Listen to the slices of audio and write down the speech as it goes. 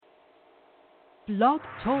Blog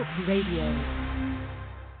Talk Radio.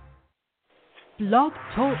 Blog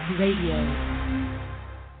Talk Radio.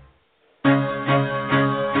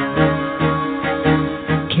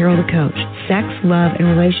 Carol the Coach. Sex, love, and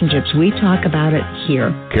relationships. We talk about it here.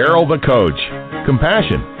 Carol the Coach.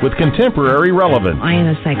 Compassion with contemporary relevance. I am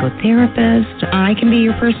a psychotherapist. I can be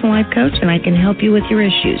your personal life coach, and I can help you with your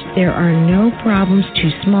issues. There are no problems too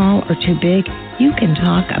small or too big. You can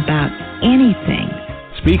talk about anything.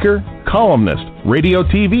 Speaker, columnist, radio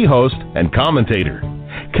TV host, and commentator.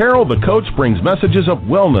 Carol the Coach brings messages of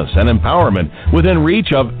wellness and empowerment within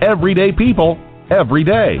reach of everyday people every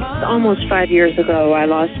day. Almost 5 years ago, I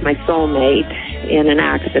lost my soulmate in an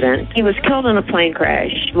accident. He was killed in a plane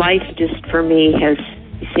crash. Life just, for me, has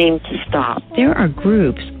seemed to stop. There are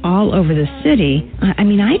groups all over the city.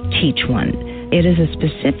 I teach one. It is a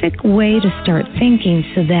specific way to start thinking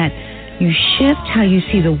so that you shift how you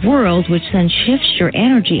see the world, which then shifts your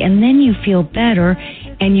energy, and then you feel better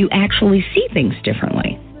and you actually see things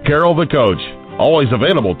differently. Carol the Coach, always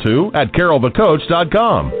available too at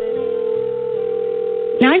carolthecoach.com.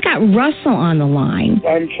 Now I've got Russell on the line.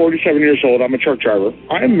 I'm 47 years old. I'm a truck driver.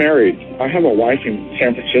 I'm married. I have a wife in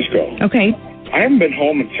San Francisco. Okay. I haven't been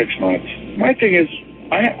home in 6 months. My thing is,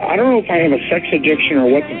 I don't know if I have a sex addiction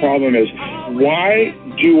or what the problem is. Why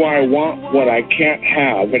do I want what I can't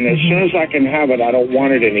have? And as soon as I can have it, I don't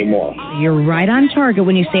want it anymore. You're right on target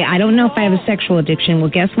when you say, I don't know if I have a sexual addiction.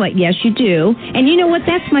 Well, guess what? Yes, you do. And you know what?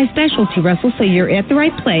 That's my specialty, Russell, so you're at the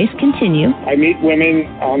right place. Continue. I meet women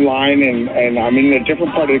online, and I'm in a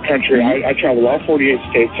different part of the country. I travel all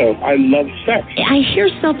 48 states, so I love sex. I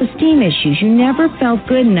hear self-esteem issues. You never felt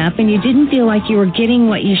good enough, and you didn't feel like you were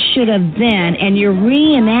getting what you should have then, and you're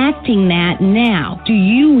reenacting that now. Do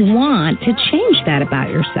you want to change that about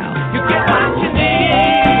yourself? You get what you need.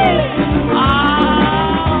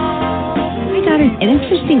 I got an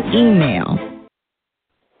interesting email.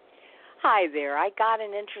 Hi there. I got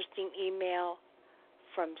an interesting email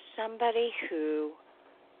from somebody who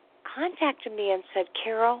contacted me and said,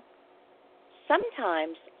 Carol,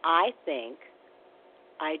 sometimes I think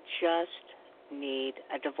I just need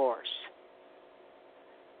a divorce.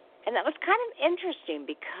 And that was kind of interesting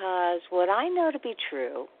because what I know to be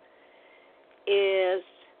true is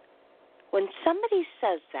when somebody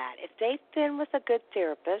says that, if they've been with a good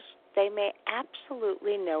therapist, they may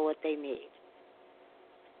absolutely know what they need.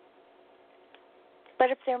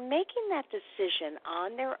 But if they're making that decision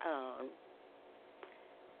on their own,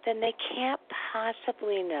 then they can't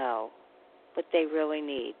possibly know what they really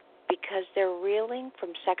need because they're reeling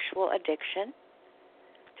from sexual addiction.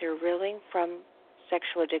 They're reeling from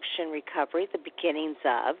sexual addiction recovery, the beginnings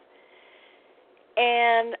of.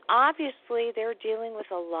 And obviously they're dealing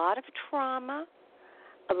with a lot of trauma,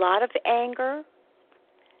 a lot of anger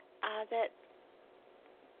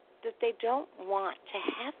that they don't want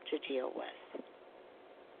to have to deal with.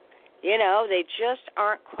 You know, they just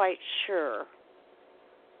aren't quite sure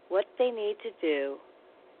what they need to do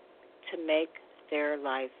to make their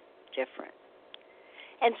life different.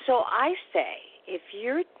 And so I say, if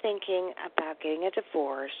you're thinking about getting a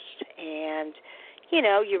divorce and, you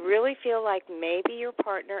know, you really feel like maybe your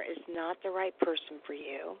partner is not the right person for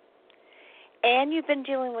you, and you've been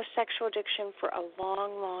dealing with sexual addiction for a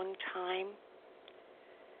long, long time,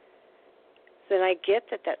 then I get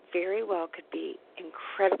that very well could be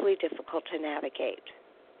incredibly difficult to navigate.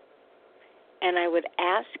 And I would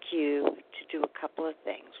ask you to do a couple of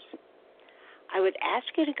things. I would ask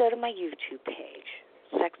you to go to my YouTube page,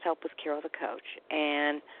 Sex Help with Carol the Coach,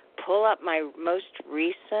 and pull up my most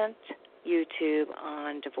recent YouTube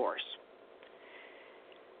on divorce.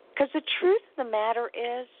 Because the truth of the matter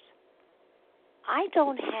is, I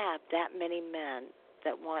don't have that many men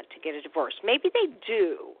that want to get a divorce. Maybe they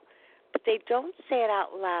do, but they don't say it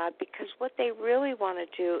out loud because what they really want to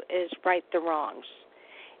do is right the wrongs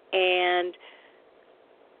and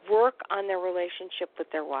work on their relationship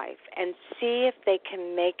with their wife and see if they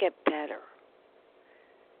can make it better.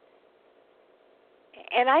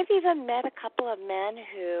 And I've even met a couple of men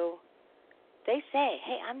who they say,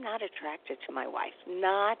 hey, I'm not attracted to my wife,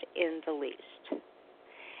 not in the least.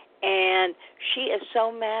 And she is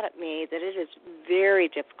so mad at me that it is very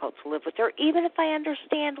difficult to live with her, even if I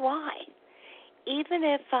understand why. Even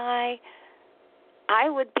if I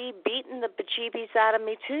would be beating the bejeebies out of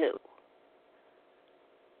me too.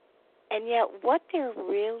 And yet what they're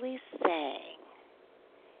really saying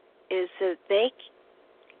is that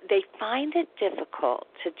they find it difficult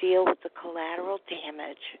to deal with the collateral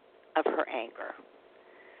damage of her anger.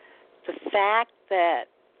 The fact that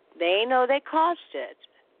they know they caused it,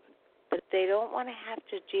 but they don't want to have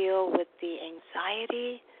to deal with the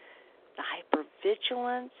anxiety, the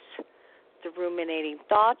hypervigilance, the ruminating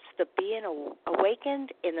thoughts, the being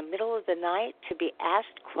awakened in the middle of the night to be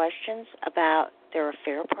asked questions about their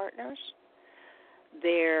affair partners,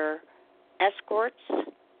 their escorts,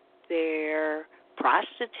 their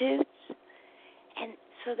prostitutes. And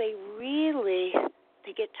so they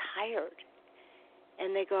get tired.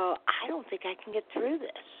 And they go, I don't think I can get through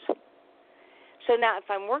this. So now if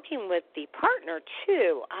I'm working with the partner,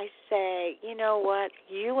 too, I say, you know what,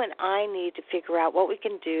 you and I need to figure out what we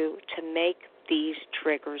can do to make these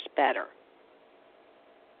triggers better.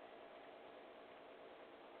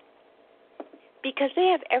 Because they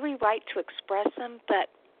have every right to express them, but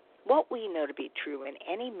what we know to be true in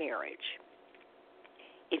any marriage,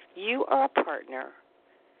 if you are a partner,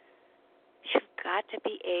 you've got to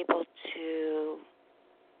be able to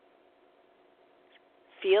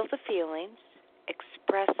feel the feelings,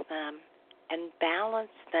 express them, and balance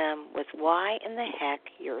them with why in the heck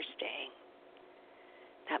you're staying.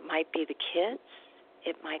 That might be the kids.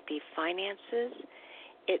 It might be finances.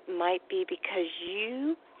 It might be because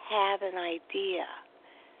you have an idea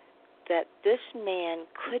that this man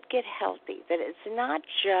could get healthy, that it's not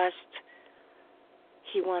just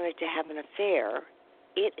he wanted to have an affair.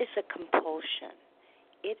 It is a compulsion.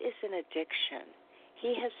 It is an addiction.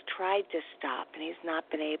 He has tried to stop, and he's not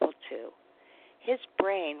been able to. His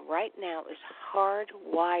brain right now is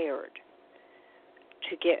hardwired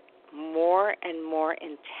to get more and more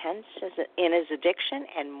intense in his addiction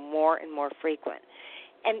and more frequent.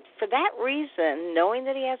 And for that reason, knowing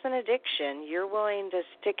that he has an addiction, you're willing to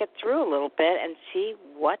stick it through a little bit and see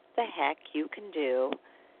what the heck you can do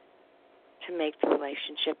to make the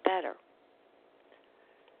relationship better.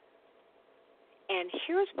 And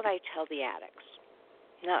here's what I tell the addicts.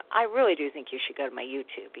 Now, I really do think you should go to my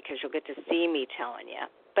YouTube because you'll get to see me telling you.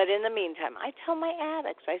 But in the meantime, I tell my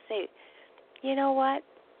addicts, I say, you know what?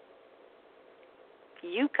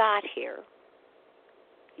 You got here.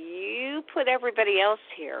 You put everybody else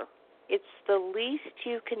here. It's the least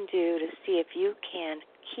you can do to see if you can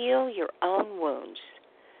heal your own wounds,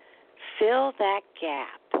 fill that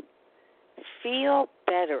gap, feel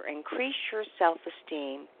better, increase your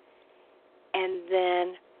self-esteem, and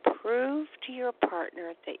then prove to your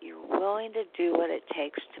partner that you're willing to do what it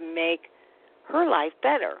takes to make her life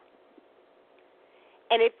better.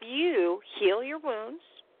 And if you heal your wounds,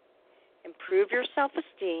 improve your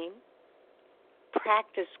self-esteem,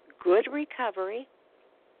 practice good recovery,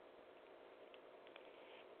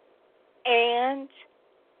 and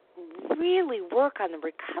really work on the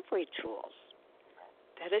recovery tools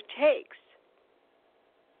that it takes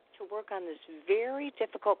to work on this very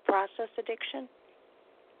difficult process addiction,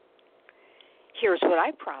 here's what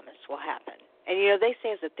I promise will happen. And, you know, they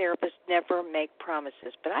say as a therapist, never make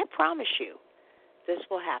promises, but I promise you this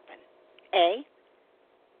will happen. A,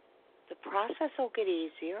 the process will get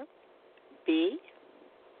easier. B,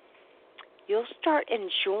 you'll start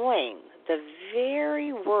enjoying the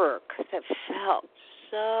very work that felt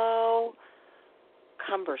so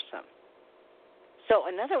cumbersome. So,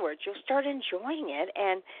 in other words, you'll start enjoying it,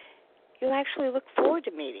 and you'll actually look forward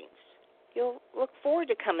to meetings. You'll look forward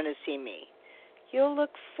to coming to see me. You'll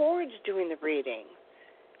look forward to doing the reading.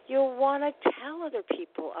 You'll want to tell other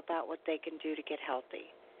people about what they can do to get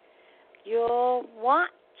healthy. You'll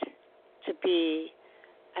want to be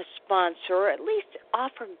a sponsor, or at least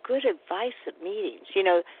offer good advice at meetings. You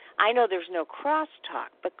know, I know there's no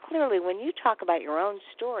crosstalk, but clearly when you talk about your own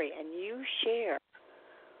story and you share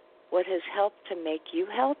what has helped to make you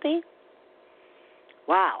healthy,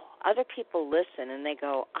 wow, other people listen and they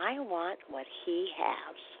go, I want what he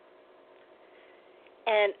has.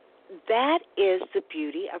 And that is the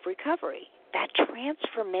beauty of recovery, that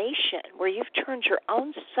transformation where you've turned your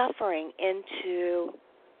own suffering into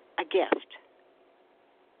a gift.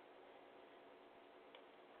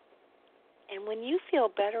 And when you feel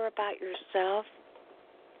better about yourself,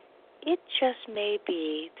 it just may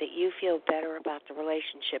be that you feel better about the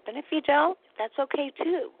relationship. And if you don't, that's okay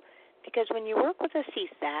too. Because when you work with a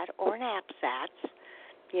CSAT or an APSAT,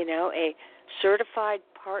 you know, a certified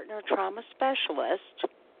partner trauma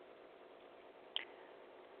specialist,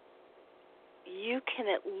 you can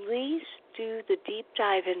at least do the deep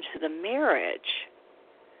dive into the marriage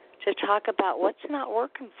to talk about what's not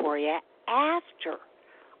working for you after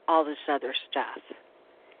all this other stuff.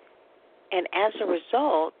 And as a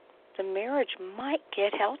result, the marriage might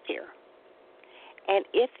get healthier. And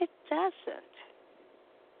if it doesn't,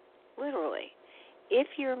 literally, if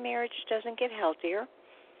your marriage doesn't get healthier,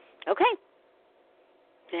 okay,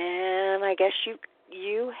 then I guess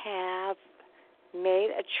you have made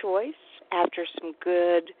a choice after some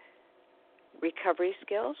good recovery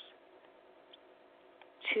skills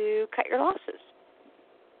to cut your losses.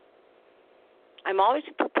 I'm always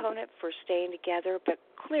a proponent for staying together, but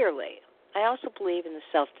clearly I also believe in the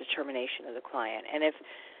self-determination of the client. And if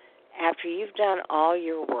after you've done all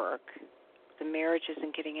your work, the marriage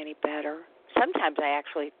isn't getting any better, sometimes I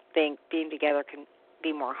actually think being together can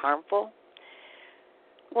be more harmful,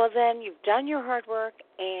 well, then you've done your hard work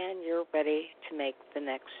and you're ready to make the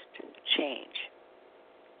next change.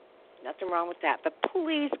 Nothing wrong with that. But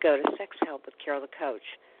please go to Sex Help with Carol the Coach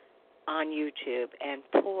on YouTube and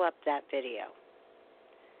pull up that video.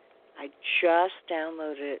 I just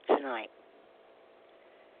downloaded it tonight.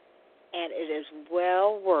 And it is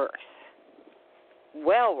well worth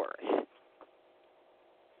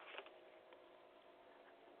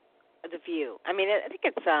the view. I mean, I think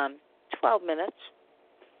it's 12 minutes,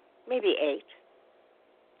 maybe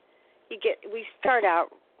 8. We start out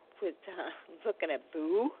with looking at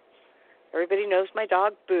Boo. Everybody knows my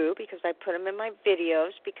dog Boo because I put him in my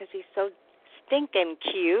videos because he's so stinking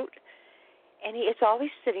cute. And he is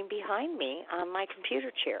always sitting behind me on my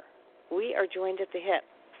computer chair. We are joined at the hip.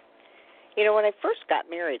 You know, when I first got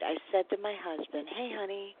married, I said to my husband, hey,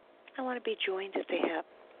 honey, I want to be joined at the hip.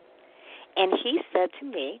 And he said to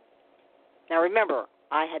me, now remember,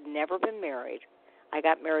 I had never been married. I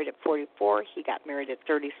got married at 44. He got married at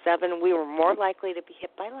 37. We were more likely to be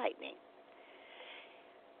hit by lightning.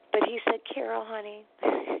 But he said, Carol, honey,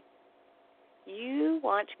 you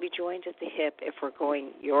want to be joined at the hip if we're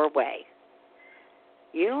going your way.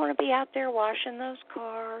 You don't want to be out there washing those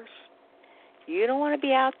cars. You don't want to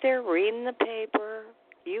be out there reading the paper.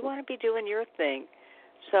 You want to be doing your thing.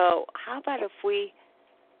 So how about if we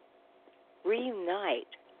reunite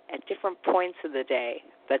at different points of the day,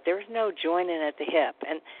 but there's no joining at the hip?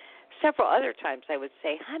 And several other times I would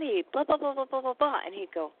say, honey, blah, blah, blah, blah, blah, blah, blah. And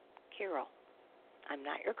he'd go, Carol, I'm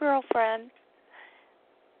not your girlfriend.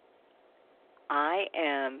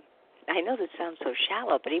 I know this sounds so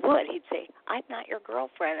shallow, but he would. He'd say, I'm not your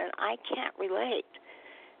girlfriend, and I can't relate.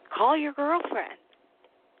 Call your girlfriend.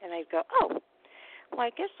 And I'd go, oh, well, I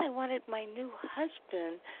guess I wanted my new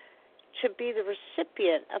husband to be the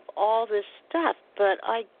recipient of all this stuff, but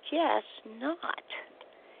I guess not.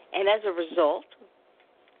 And as a result,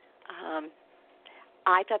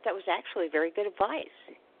 I thought that was actually very good advice.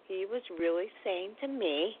 He was really saying to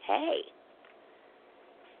me, hey,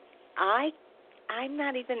 I'm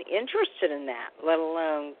not even interested in that, let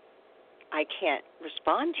alone I can't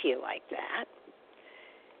respond to you like that.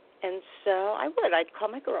 And so I'd call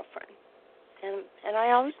my girlfriend. And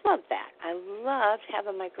I always loved that. I loved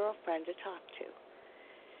having my girlfriend to talk to.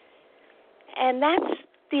 And that's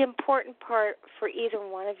the important part for either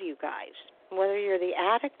one of you guys. Whether you're the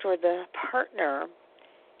addict or the partner,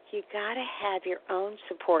 you got to have your own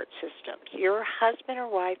support system. Your husband or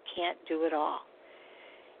wife can't do it all.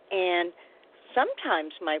 And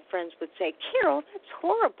sometimes my friends would say, Carol, that's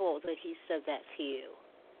horrible that he said that to you.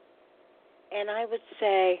 And I would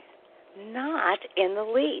say, not in the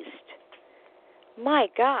least. My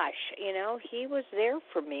gosh, he was there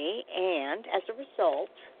for me, and as a result,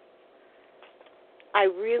 I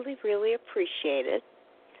really, really appreciated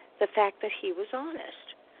the fact that he was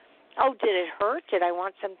honest. Oh, did it hurt? Did I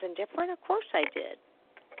want something different? Of course I did.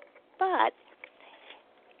 But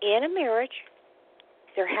in a marriage,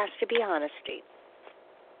 there has to be honesty.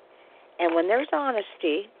 And when there's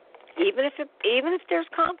honesty, even if there's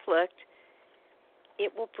conflict,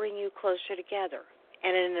 it will bring you closer together.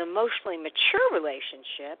 And in an emotionally mature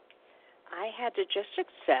relationship, I had to just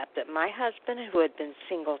accept that my husband, who had been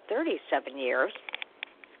single 37 years,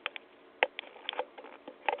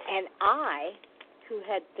 and I, who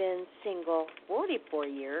had been single 44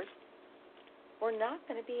 years, were not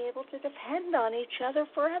going to be able to depend on each other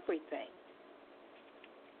for everything.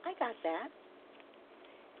 I got that.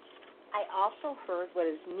 I also heard what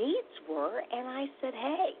his needs were, and I said,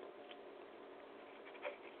 hey,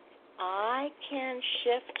 I can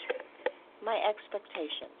shift my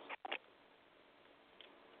expectations.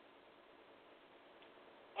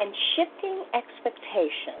 And shifting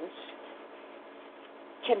expectations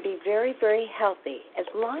can be very, very healthy as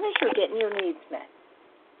long as you're getting your needs met.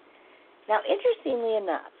 Now, interestingly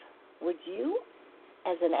enough, would you,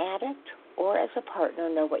 as an addict or as a partner,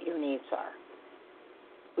 know what your needs are?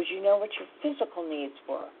 Would you know what your physical needs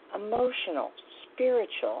were? Emotional,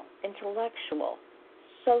 spiritual, intellectual,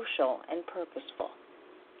 social, and purposeful.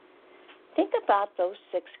 Think about those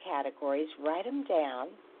 6 categories, write them down,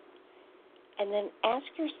 and then ask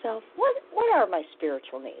yourself, what are my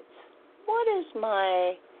spiritual needs? What is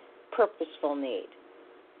my purposeful need?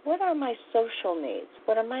 What are my social needs?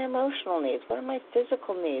 What are my emotional needs? What are my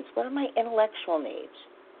physical needs? What are my intellectual needs?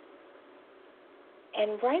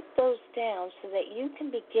 And write those down so that you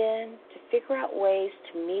can begin to figure out ways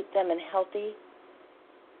to meet them in healthy,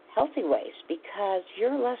 healthy ways, because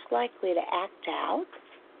you're less likely to act out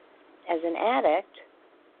as an addict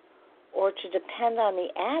or to depend on the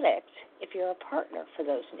addict if you're a partner for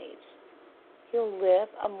those needs. You'll live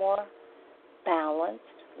a more balanced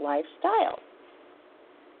lifestyle.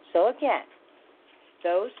 So again,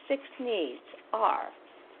 those 6 needs are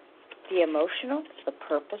the emotional, the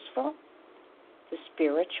purposeful, the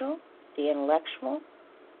spiritual, the intellectual,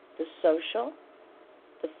 the social,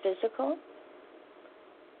 the physical,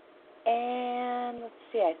 and let's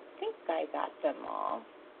see, I think I got them all.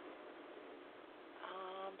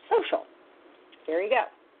 Social. There you go.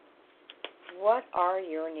 What are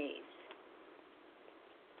your needs?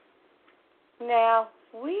 Now,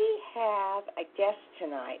 we have a guest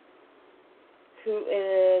tonight who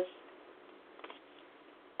is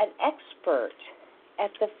an expert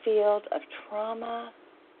at the field of trauma,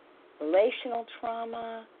 relational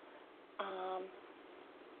trauma.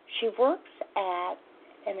 She works at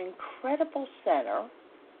an incredible center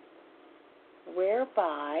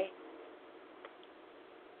whereby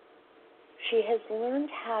she has learned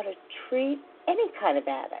how to treat any kind of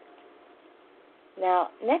addict. Now,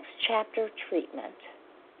 Next Chapter Treatment,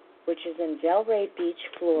 which is in Delray Beach,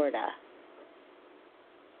 Florida,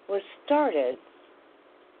 was started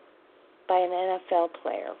by an NFL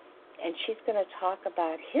player, and she's going to talk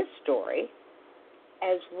about his story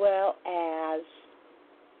as well as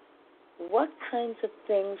what kinds of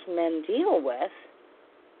things men deal with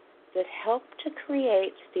that help to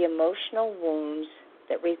create the emotional wounds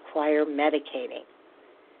that require medicating.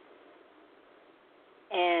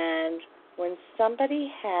 And when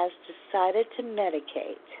somebody has decided to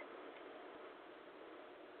medicate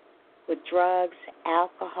with drugs,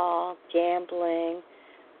 alcohol, gambling,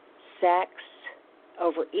 sex,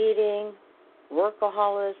 overeating,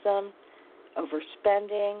 workaholism,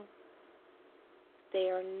 overspending, they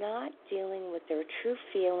are not dealing with their true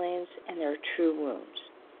feelings and their true wounds.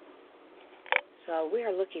 So we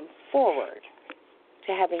are looking forward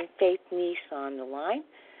to having Faith Niece on the line,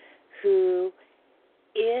 who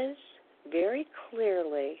is very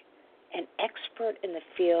clearly an expert in the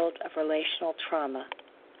field of relational trauma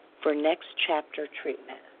for Next Chapter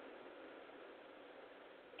Treatment.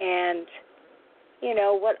 And, you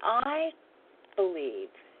know, what I believe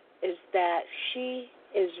is that she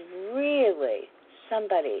is really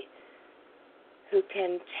somebody who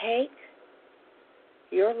can take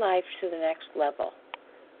your life to the next level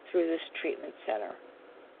through this treatment center.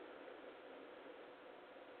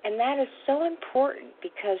 And that is so important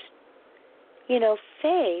because, you know,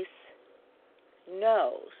 Faith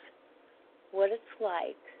knows what it's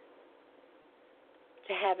like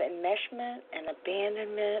to have enmeshment and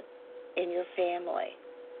abandonment in your family.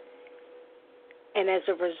 And as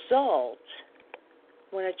a result,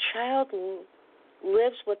 when a child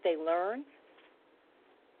lives what they learn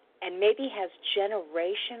and maybe has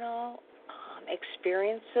generational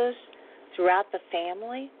experiences throughout the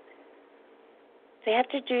family, they have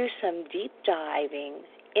to do some deep diving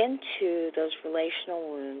into those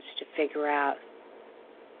relational wounds to figure out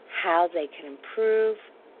how they can improve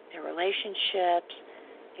their relationships,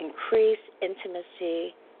 increase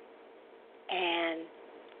intimacy, and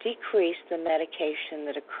decrease the medication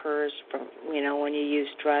that occurs from, you know, when you use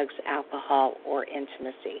drugs, alcohol, or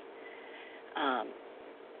intimacy.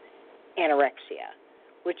 Anorexia,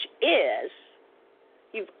 which is,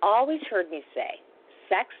 you've always heard me say,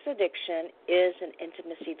 sex addiction is an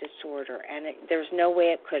intimacy disorder, and there's no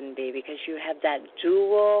way it couldn't be, because you have that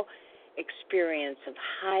dual experience of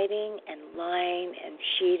hiding and lying and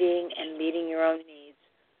cheating and meeting your own needs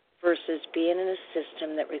versus being in a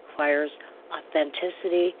system that requires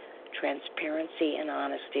authenticity, transparency, and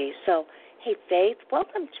honesty. So, hey, Faith,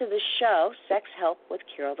 welcome to the show, Sex Help with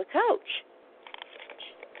Carol the Coach.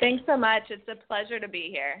 Thanks so much. It's a pleasure to be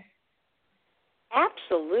here.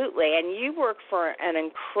 Absolutely, and you work for an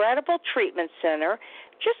incredible treatment center.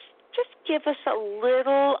 Just give us a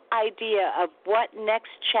little idea of what Next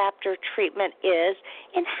Chapter Treatment is,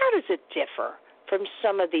 and how does it differ from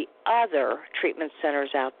some of the other treatment centers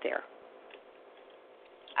out there?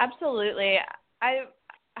 Absolutely. I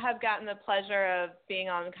have gotten the pleasure of being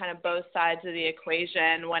on kind of both sides of the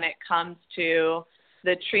equation when it comes to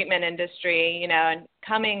the treatment industry, you know, and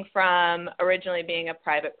coming from originally being a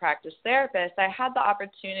private practice therapist, I had the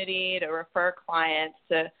opportunity to refer clients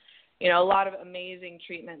to, you know, a lot of amazing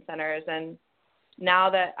treatment centers. And now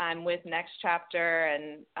that I'm with Next Chapter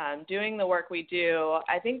and doing the work we do,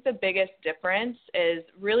 I think the biggest difference is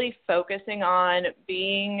really focusing on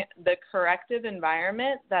being the corrective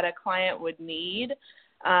environment that a client would need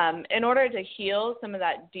in order to heal some of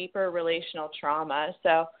that deeper relational trauma.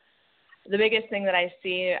 So the biggest thing that I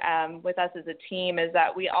see with us as a team is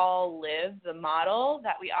that we all live the model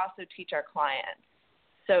that we also teach our clients.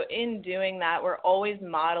 So in doing that, we're always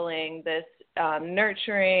modeling this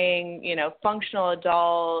nurturing, functional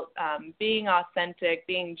adult, being authentic,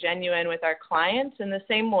 being genuine with our clients in the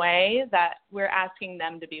same way that we're asking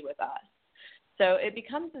them to be with us. So it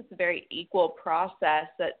becomes this very equal process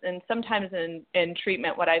and sometimes in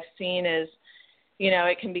treatment, what I've seen is,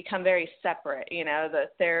 it can become very separate. The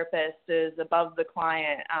therapist is above the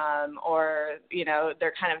client, or,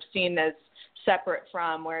 they're kind of seen as separate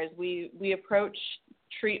from, whereas we approach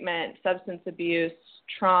treatment, substance abuse,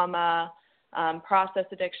 trauma, process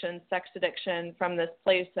addiction, sex addiction from this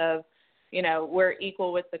place of, we're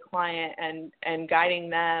equal with the client and guiding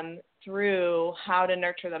them through how to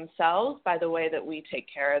nurture themselves by the way that we take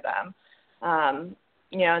care of them.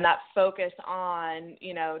 And that focus on,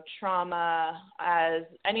 trauma as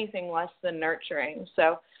anything less than nurturing.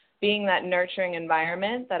 So being that nurturing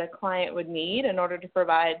environment that a client would need in order to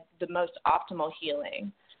provide the most optimal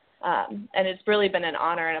healing. And it's really been an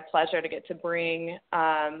honor and a pleasure to get to bring,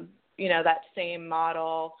 that same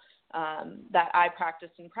model that I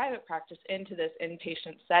practiced in private practice into this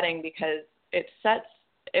inpatient setting, because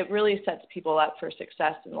it really sets people up for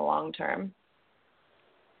success in the long term.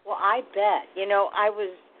 Well, I bet. I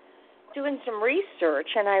was doing some research,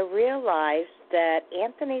 and I realized that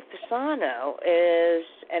Anthony Fasano is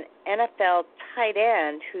an NFL tight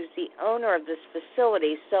end who's the owner of this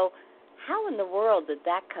facility. So how in the world did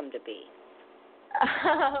that come to be?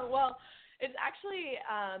 Well, it's actually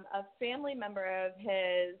a family member of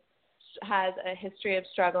his has a history of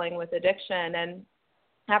struggling with addiction, and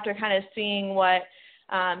after kind of seeing what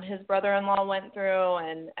his brother-in-law went through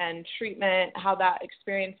and treatment, how that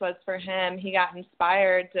experience was for him, he got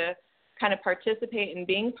inspired to kind of participate in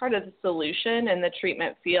being part of the solution in the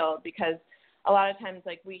treatment field, because a lot of times,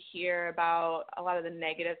 we hear about a lot of the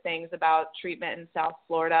negative things about treatment in South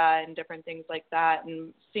Florida and different things like that,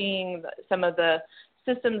 and seeing some of the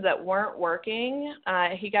systems that weren't working,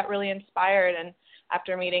 he got really inspired. And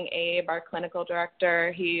after meeting Abe, our clinical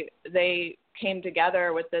director, they came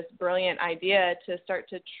together with this brilliant idea to start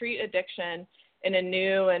to treat addiction in a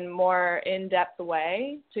new and more in-depth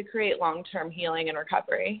way to create long-term healing and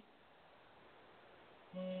recovery.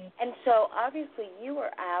 And so, obviously, you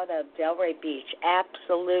were out of Delray Beach.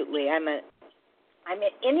 Absolutely. I'm an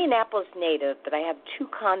Indianapolis native, but I have 2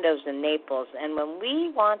 condos in Naples. And when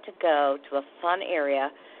we want to go to a fun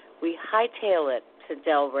area, we hightail it to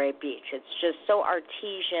Delray Beach. It's just so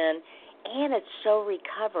artesian, and it's so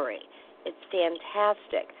recovery. It's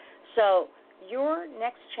fantastic. So your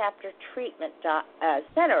next chapter treatment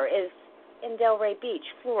center is in Delray Beach,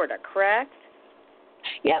 Florida, correct?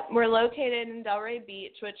 Yep, we're located in Delray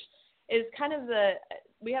Beach, which is kind of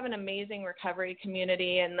we have an amazing recovery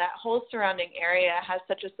community, and that whole surrounding area has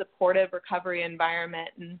such a supportive recovery environment.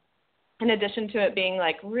 And in addition to it being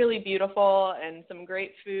really beautiful and some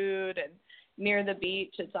great food and near the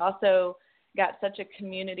beach, it's also got such a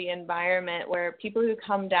community environment where people who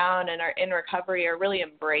come down and are in recovery are really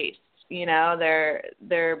embraced.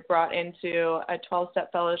 They're brought into a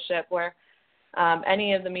 12-step fellowship where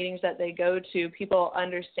any of the meetings that they go to, people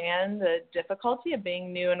understand the difficulty of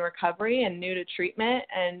being new in recovery and new to treatment,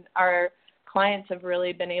 and our clients have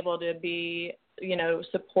really been able to be,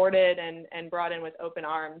 supported and brought in with open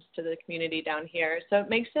arms to the community down here. So it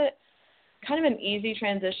makes it kind of an easy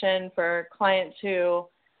transition for clients who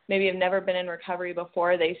maybe have never been in recovery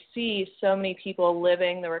before. They see so many people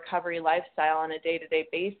living the recovery lifestyle on a day-to-day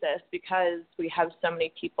basis because we have so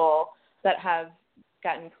many people that have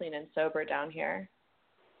gotten clean and sober down here.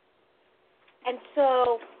 And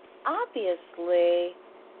so, obviously,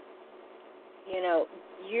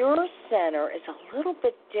 your center is a little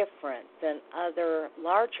bit different than other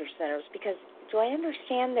larger centers, because do I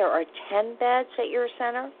understand there are 10 beds at your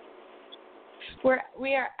center? We're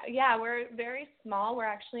very small. We're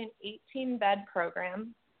actually an 18-bed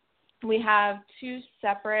program. We have 2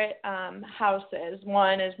 separate houses.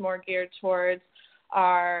 One is more geared towards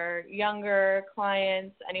our younger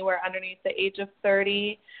clients, anywhere underneath the age of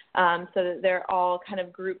 30, so that they're all kind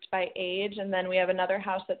of grouped by age. And then we have another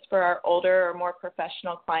house that's for our older or more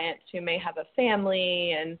professional clients who may have a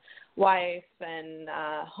family and wife and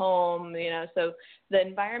home, so the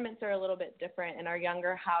environments are a little bit different. In our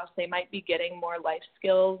younger house, they might be getting more life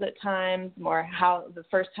skills at times, more how the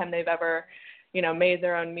first time they've ever made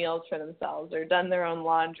their own meals for themselves or done their own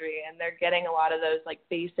laundry, and they're getting a lot of those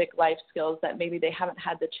basic life skills that maybe they haven't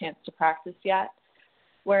had the chance to practice yet.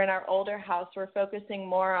 Where in our older house, we're focusing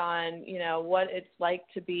more on, what it's like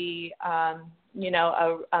to be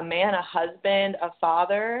a man, a husband, a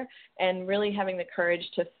father, and really having the courage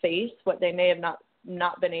to face what they may have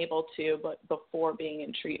not been able to but before being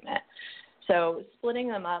in treatment. So splitting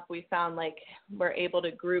them up, we found like we're able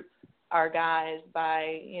to group our guys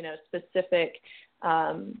by, specific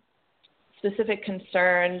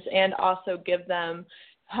concerns, and also give them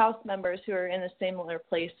house members who are in a similar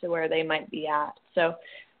place to where they might be at. So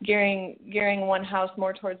gearing one house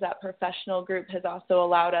more towards that professional group has also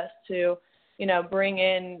allowed us to, bring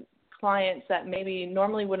in clients that maybe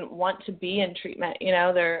normally wouldn't want to be in treatment.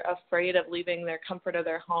 They're afraid of leaving their comfort of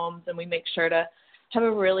their homes, and we make sure to have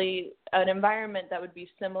an environment that would be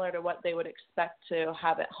similar to what they would expect to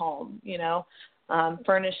have at home,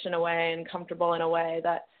 furnished in a way and comfortable in a way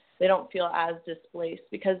that they don't feel as displaced,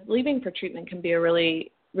 because leaving for treatment can be a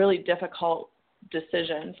really, really difficult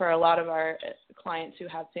decision for a lot of our clients who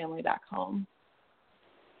have family back home.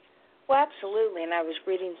 Well, absolutely. And I was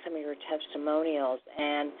reading some of your testimonials,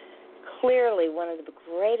 and clearly one of the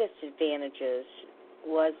greatest advantages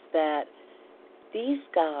was that these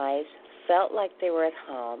guys felt like they were at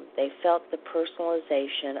home. They felt the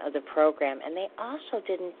personalization of the program, and they also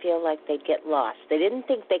didn't feel like they'd get lost. They didn't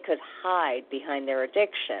think they could hide behind their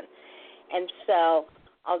addiction. And so,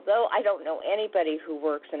 although I don't know anybody who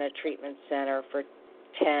works in a treatment center for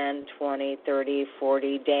 10, 20, 30,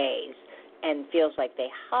 40 days and feels like they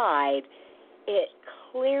hide, it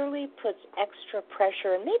clearly puts extra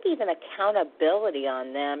pressure and maybe even accountability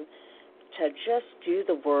on them to just do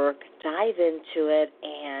the work, dive into it,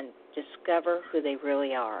 and discover who they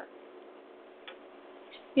really are.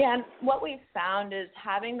 Yeah, and what we've found is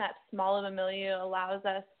having that small of a milieu allows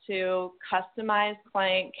us to customize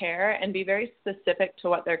client care and be very specific to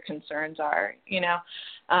what their concerns are.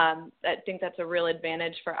 I think that's a real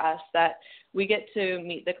advantage for us, that we get to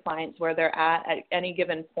meet the clients where they're at any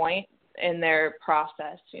given point in their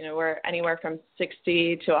process. We're anywhere from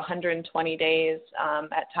 60 to 120 days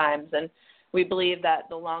at times, and we believe that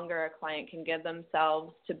the longer a client can give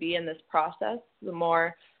themselves to be in this process, the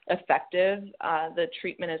more effective the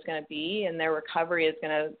treatment is going to be, and their recovery is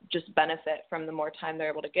going to just benefit from the more time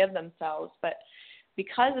they're able to give themselves. But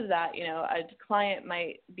because of that, a client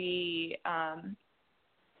might be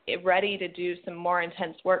ready to do some more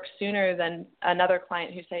intense work sooner than another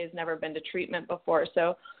client who, say, has never been to treatment before.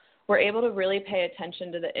 So we're able to really pay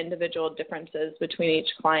attention to the individual differences between each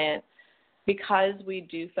client. Because we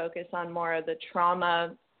do focus on more of the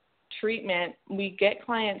trauma treatment, we get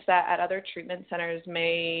clients that at other treatment centers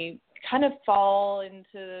may kind of fall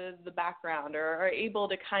into the background or are able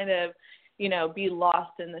to kind of, be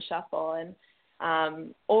lost in the shuffle. And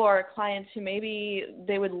or clients who maybe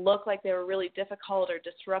they would look like they were really difficult or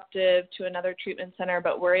disruptive to another treatment center,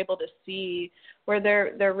 but we're able to see where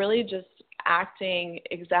they're really just acting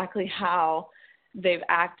exactly how they've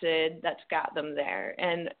acted that's got them there.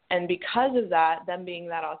 And because of that, them being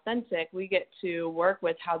that authentic, we get to work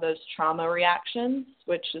with how those trauma reactions,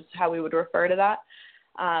 which is how we would refer to that,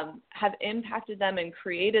 have impacted them and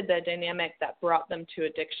created the dynamic that brought them to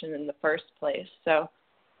addiction in the first place. So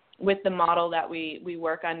with the model that we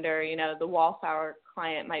work under, the wallflower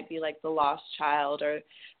client might be like the lost child, or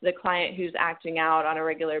the client who's acting out on a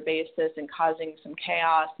regular basis and causing some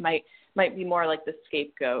chaos might be more like the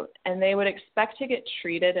scapegoat. And they would expect to get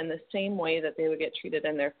treated in the same way that they would get treated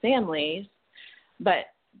in their families. But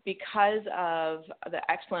because of the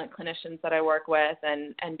excellent clinicians that I work with,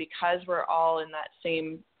 and because we're all in that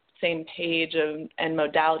same page and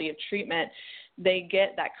modality of treatment, they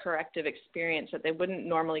get that corrective experience that they wouldn't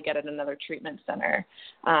normally get at another treatment center.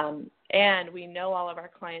 And we know all of our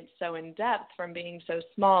clients so in depth from being so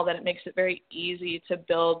small that it makes it very easy to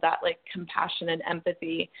build that like compassion and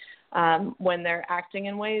empathy when they're acting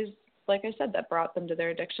in ways, like I said, that brought them to their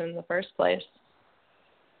addiction in the first place.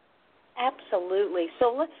 Absolutely.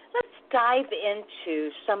 So let's dive into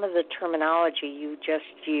some of the terminology you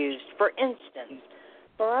just used. For instance,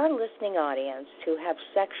 for our listening audience who have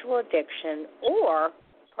sexual addiction or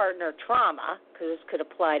partner trauma, because this could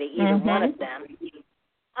apply to either one of them,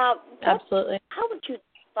 absolutely. How would you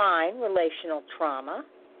define relational trauma?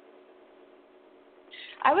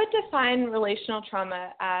 I would define relational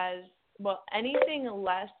trauma as, well, anything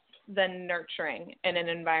less than nurturing in an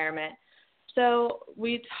environment. So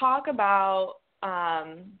we talk about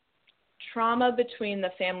trauma between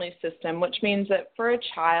the family system, which means that for a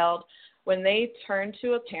child, when they turn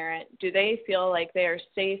to a parent, do they feel like they are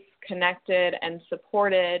safe, connected, and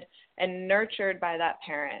supported and nurtured by that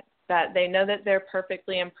parent, that they know that they're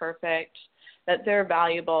perfectly imperfect, that they're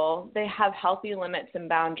valuable, they have healthy limits and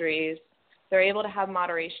boundaries, they're able to have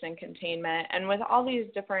moderation and containment. And with all these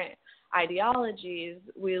different ideologies,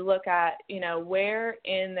 we look at, where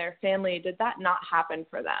in their family did that not happen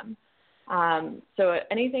for them? So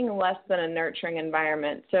anything less than a nurturing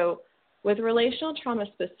environment. So with relational trauma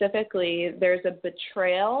specifically, there's a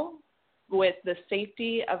betrayal with the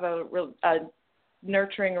safety of a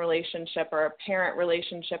nurturing relationship or a parent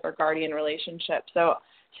relationship or guardian relationship. So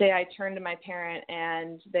say I turn to my parent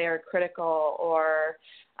and they are critical or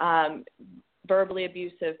verbally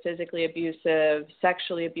abusive, physically abusive,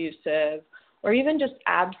 sexually abusive, or even just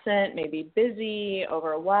absent, maybe busy,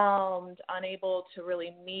 overwhelmed, unable to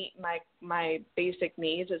really meet my basic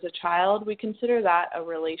needs as a child, we consider that a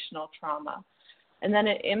relational trauma. And then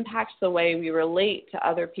it impacts the way we relate to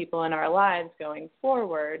other people in our lives going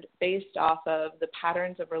forward based off of the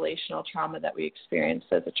patterns of relational trauma that we experienced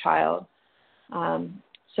as a child.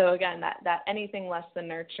 So again, that anything less than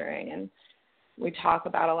nurturing. And we talk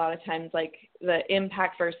about a lot of times like the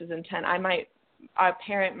impact versus intent. A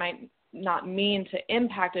parent might not mean to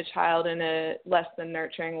impact a child in a less than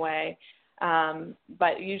nurturing way,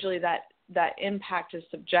 but usually that impact is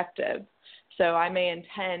subjective. So I may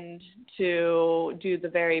intend to do the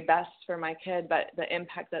very best for my kid, but the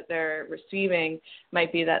impact that they're receiving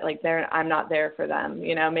might be that I'm not there for them.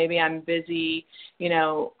 Maybe I'm busy,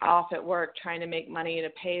 off at work trying to make money to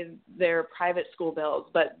pay their private school bills,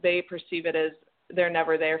 but they perceive it as they're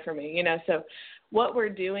never there for me. So what we're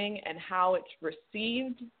doing and how it's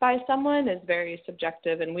received by someone is very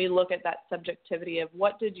subjective, and we look at that subjectivity of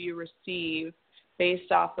what did you receive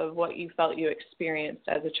based off of what you felt you experienced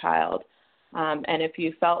as a child. And if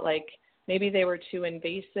you felt like maybe they were too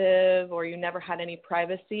invasive or you never had any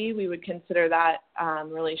privacy, we would consider that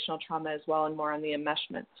relational trauma as well and more on the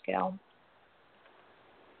enmeshment scale.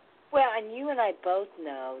 Well, and you and I both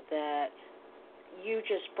know that you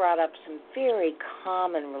just brought up some very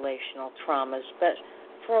common relational traumas, but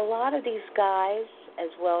for a lot of these guys, as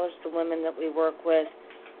well as the women that we work with,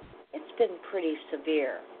 it's been pretty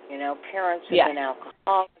severe. Parents have been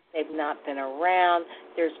alcoholics, they've not been around,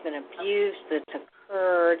 there's been abuse that's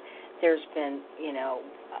occurred, there's been,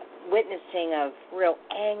 witnessing of real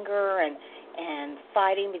anger and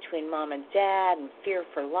fighting between mom and dad and fear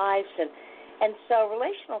for life. And so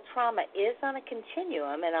relational trauma is on a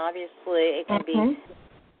continuum, and obviously it can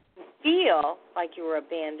feel like you were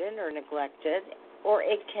abandoned or neglected, or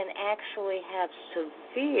it can actually have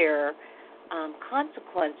severe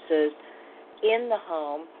consequences in the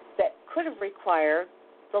home that could have required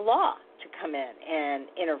the law to come in and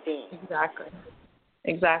intervene.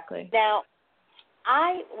 Exactly. Now,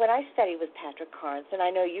 when I studied with Patrick Carnes, and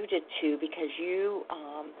I know you did too, because you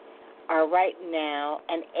are right now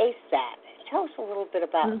an ASAT. Tell us a little bit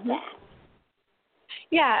about that.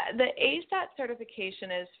 Yeah, the ASAT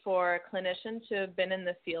certification is for clinicians who have been in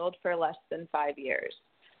the field for less than 5 years.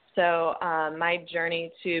 So my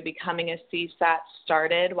journey to becoming a CSAT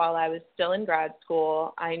started while I was still in grad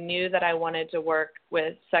school. I knew that I wanted to work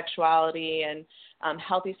with sexuality and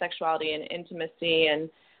healthy sexuality and intimacy, and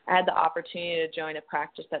I had the opportunity to join a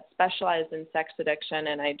practice that specialized in sex addiction,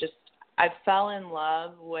 and I fell in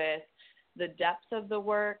love with the depth of the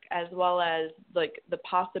work as well as the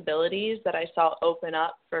possibilities that I saw open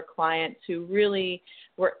up for clients who really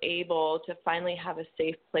were able to finally have a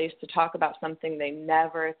safe place to talk about something they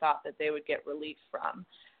never thought that they would get relief from.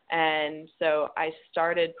 And so I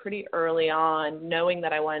started pretty early on knowing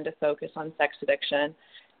that I wanted to focus on sex addiction,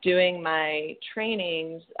 doing my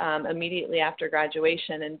trainings immediately after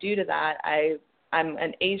graduation, and due to that, I'm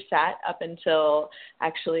an ASAT up until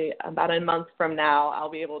actually about a month from now. I'll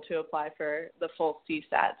be able to apply for the full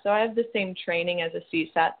CSAT. So I have the same training as a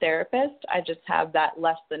CSAT therapist. I just have that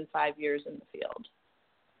less than 5 years in the field.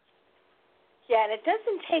 Yeah, and it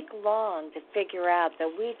doesn't take long to figure out that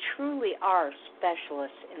we truly are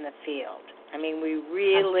specialists in the field. I mean, we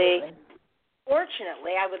really,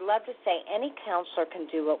 fortunately, I would love to say any counselor can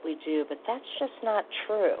do what we do, but that's just not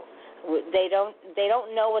true. They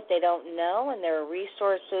don't know what they don't know, and there are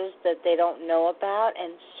resources that they don't know about,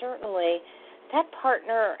 and certainly that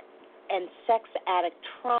partner and sex addict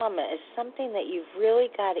trauma is something that you've really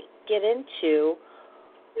got to get into,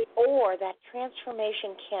 or that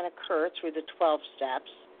transformation can occur through the 12 steps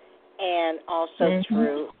and also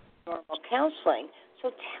through normal counseling. So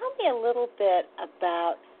tell me a little bit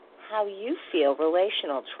about how you feel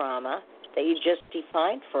relational trauma that you just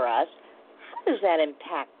defined for us. How does that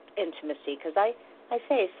impact intimacy? Because I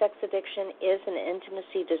say sex addiction is an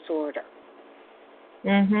intimacy disorder.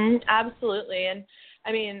 Absolutely. And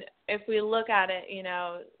I mean, if we look at it,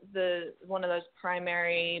 one of those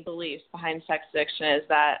primary beliefs behind sex addiction is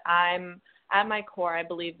that I'm at my core, I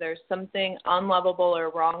believe there's something unlovable or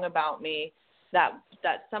wrong about me that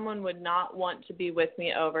someone would not want to be with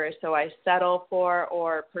me over, so I settle for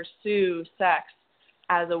or pursue sex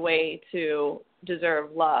as a way to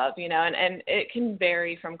deserve love, and it can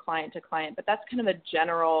vary from client to client, but that's kind of a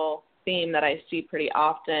general theme that I see pretty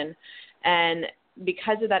often. And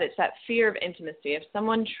because of that, it's that fear of intimacy. If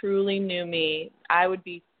someone truly knew me, I would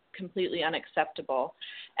be completely unacceptable.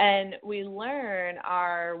 And we learn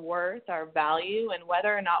our worth, our value, and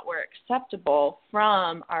whether or not we're acceptable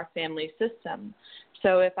from our family system.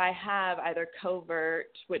 So if I have either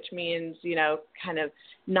covert, which means, kind of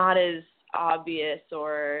not as obvious,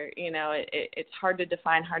 or, it's hard to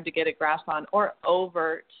define, hard to get a grasp on, or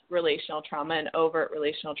overt relational trauma. And overt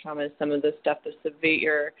relational trauma is some of the stuff, the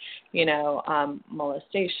severe,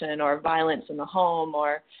 molestation or violence in the home,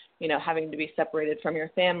 or, having to be separated from your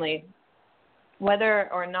family.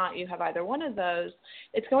 Whether or not you have either one of those,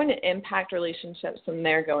 it's going to impact relationships from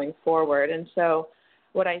there going forward. And so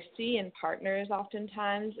what I see in partners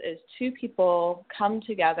oftentimes is two people come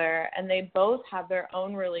together and they both have their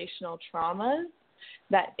own relational traumas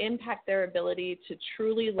that impact their ability to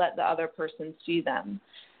truly let the other person see them.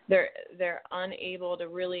 They're unable to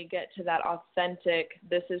really get to that authentic,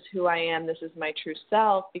 this is who I am, this is my true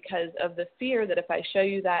self, because of the fear that if I show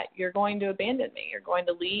you that, you're going to abandon me, you're going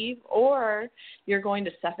to leave, or you're going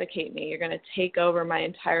to suffocate me, you're going to take over my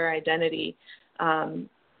entire identity.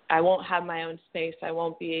 I won't have my own space. I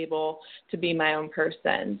won't be able to be my own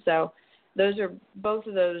person. So both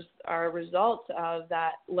of those are results of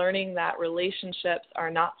that, learning that relationships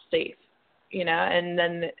are not safe,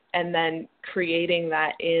 and then creating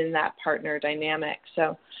that in that partner dynamic.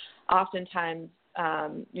 So oftentimes,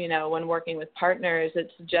 when working with partners,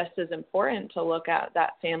 it's just as important to look at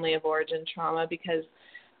that family of origin trauma, because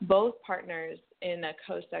both partners in a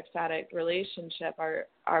co-sex addict relationship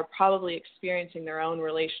are probably experiencing their own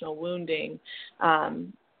relational wounding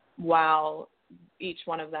while each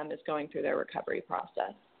one of them is going through their recovery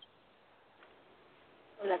process.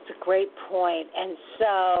 That's a great point. And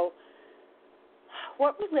so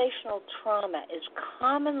what relational trauma is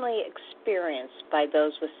commonly experienced by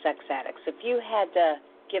those with sex addicts? If you had to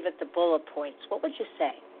give it the bullet points, what would you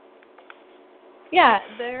say? Yeah,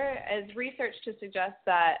 there is research to suggest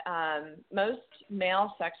that most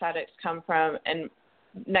male sex addicts come from, and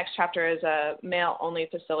next chapter is a male-only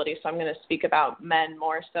facility, so I'm going to speak about men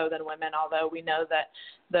more so than women, although we know that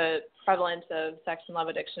the prevalence of sex and love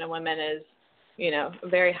addiction in women is,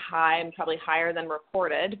 very high and probably higher than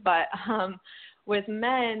reported. But with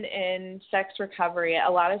men in sex recovery,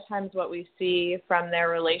 a lot of times what we see from their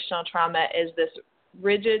relational trauma is this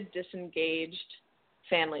rigid, disengaged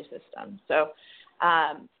family system. So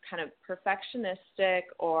kind of perfectionistic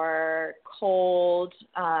or cold,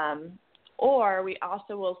 or we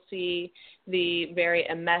also will see the very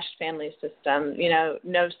enmeshed family system,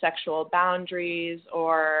 no sexual boundaries,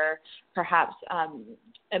 or perhaps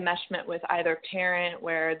enmeshment with either parent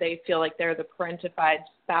where they feel like they're the parentified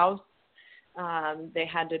spouse. They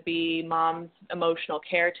had to be mom's emotional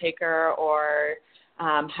caretaker, or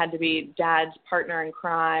had to be dad's partner in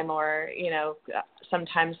crime, or,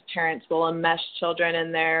 sometimes parents will enmesh children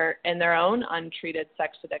in their own untreated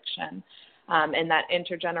sex addiction. And that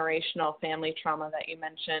intergenerational family trauma that you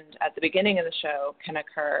mentioned at the beginning of the show can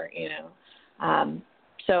occur,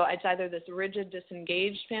 So it's either this rigid,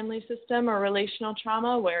 disengaged family system or relational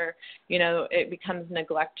trauma where, it becomes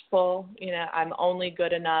neglectful. I'm only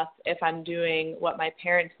good enough if I'm doing what my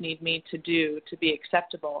parents need me to do to be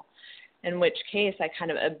acceptable, in which case I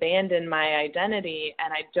kind of abandon my identity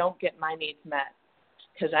and I don't get my needs met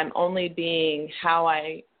because I'm only being how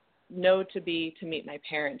I know to be to meet my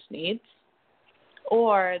parents' needs.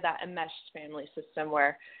 Or that enmeshed family system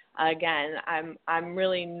where, again, I'm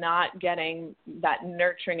really not getting that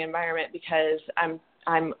nurturing environment because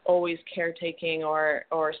I'm always caretaking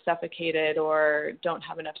or suffocated or don't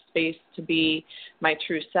have enough space to be my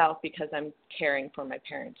true self because I'm caring for my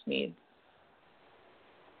parents' needs.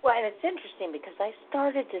 Well, and it's interesting because I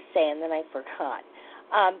started to say, and then I forgot,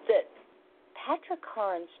 that Patrick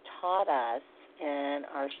Carnes taught us in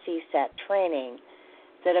our CSAT training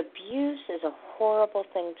that abuse is a horrible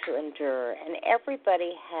thing to endure, and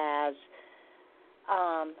everybody has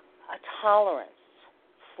a tolerance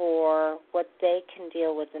for what they can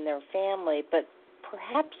deal with in their family, but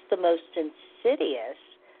perhaps the most insidious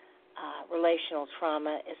relational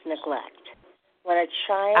trauma is neglect. When a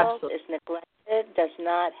child is neglected, does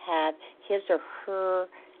not have his or her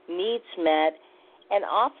needs met, and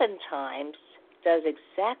oftentimes does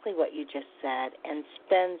exactly what you just said and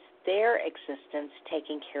spends their existence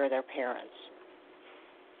taking care of their parents.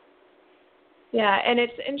 Yeah, and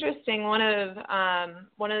it's interesting. One of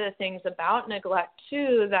the things about neglect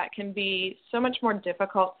too that can be so much more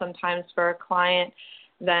difficult sometimes for a client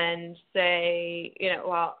than, say,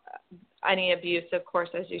 any abuse, of course,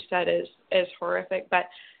 as you said, is horrific. But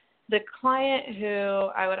the client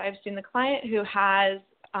I've seen the client who has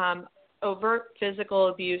overt physical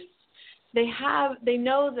abuse, they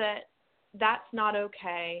know that that's not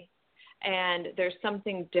okay, and there's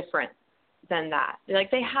something different than that.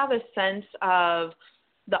 Like, they have a sense of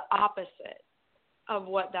the opposite of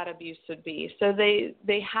what that abuse would be. So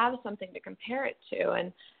they have something to compare it to.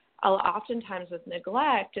 And oftentimes with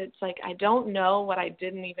neglect, it's like, I don't know what I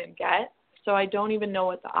didn't even get, so I don't even know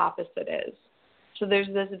what the opposite is. So there's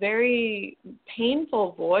this very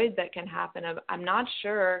painful void that can happen of, I'm not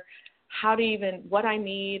sure what I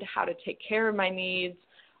need, how to take care of my needs,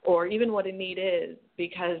 or even what a need is,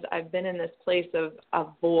 because I've been in this place of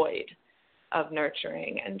a void of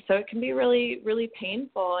nurturing. And so it can be really, really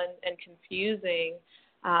painful and confusing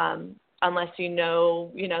unless you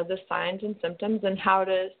know the signs and symptoms and how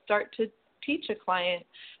to start to teach a client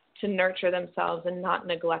to nurture themselves and not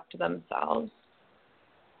neglect themselves.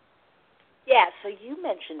 Yeah, so you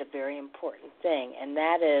mentioned a very important thing, and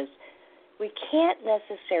that is we can't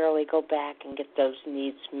necessarily go back and get those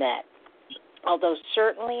needs met. Although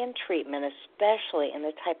certainly in treatment, especially in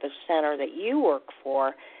the type of center that you work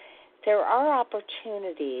for, there are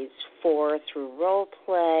opportunities through role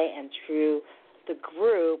play and through the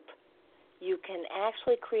group, you can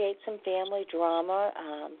actually create some family drama,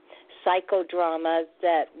 psychodrama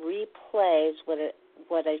that replays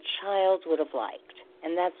what a child would have liked.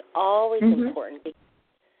 And that's always important, because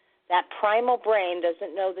that primal brain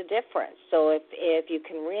doesn't know the difference. So if you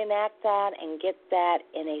can reenact that and get that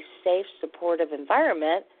in a safe, supportive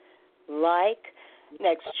environment, like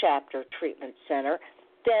Next Chapter Treatment Center,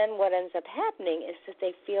 then what ends up happening is that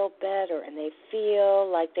they feel better and they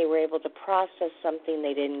feel like they were able to process something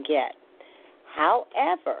they didn't get.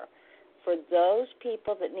 However, for those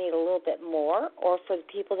people that need a little bit more, or for the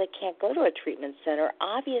people that can't go to a treatment center,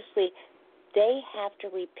 obviously they have to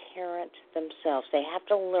reparent themselves. They have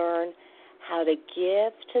to learn how to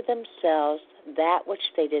give to themselves that which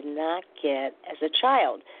they did not get as a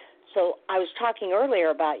child. So I was talking earlier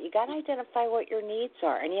about you got to identify what your needs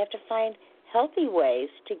are, and you have to find healthy ways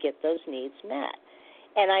to get those needs met.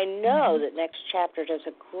 And I know that Next Chapter does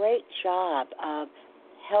a great job of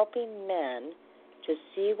helping men to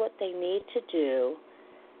see what they need to do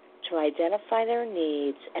to identify their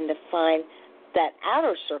needs and to find that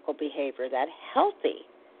outer circle behavior, that healthy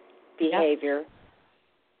behavior,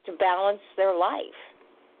 to balance their life.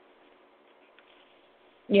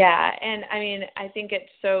 Yeah, and I mean, I think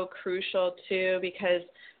it's so crucial too, because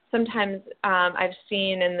sometimes I've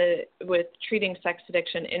seen with treating sex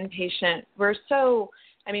addiction inpatient,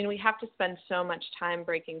 we have to spend so much time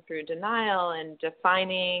breaking through denial and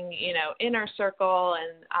defining, inner circle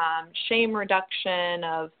and shame reduction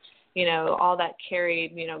of, all that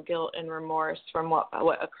carried, guilt and remorse from what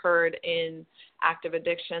occurred in active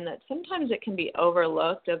addiction, that sometimes it can be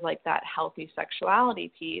overlooked of like that healthy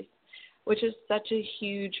sexuality piece, which is such a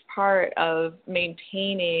huge part of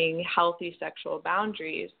maintaining healthy sexual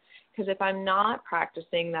boundaries. Because if I'm not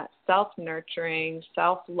practicing that self-nurturing,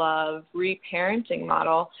 self-love, reparenting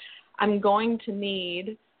model, I'm going to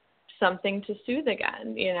need something to soothe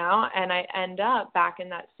again, and I end up back in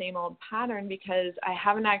that same old pattern because I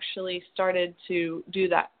haven't actually started to do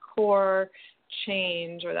that core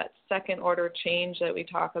change or that second order change that we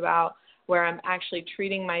talk about, where I'm actually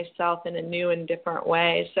treating myself in a new and different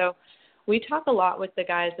way. So we talk a lot with the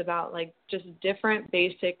guys about like just different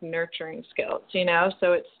basic nurturing skills,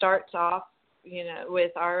 so it starts off,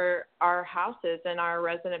 with our houses and our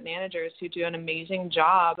resident managers who do an amazing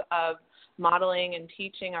job of modeling and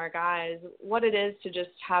teaching our guys what it is to just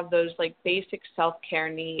have those like basic self-care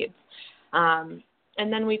needs. And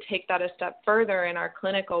then we take that a step further in our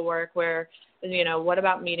clinical work where, what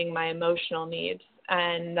about meeting my emotional needs?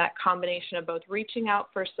 And that combination of both reaching out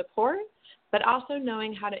for support, but also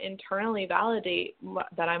knowing how to internally validate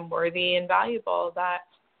that I'm worthy and valuable, that,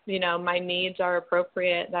 my needs are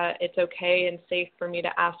appropriate, that it's okay and safe for me to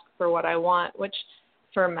ask for what I want, which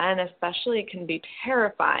for men especially can be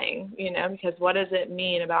terrifying, because what does it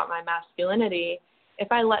mean about my masculinity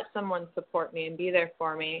if I let someone support me and be there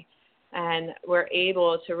for me? And we're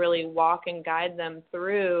able to really walk and guide them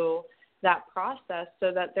through that process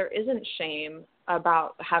so that there isn't shame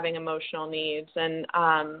about having emotional needs. And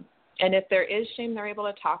if there is shame, they're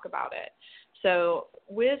able to talk about it. So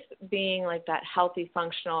with being like that healthy,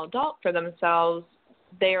 functional adult for themselves,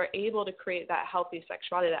 they are able to create that healthy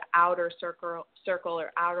sexuality, that outer circle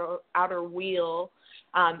or outer wheel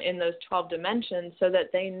in those 12 dimensions, so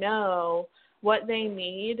that they know what they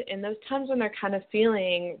need in those times when they're kind of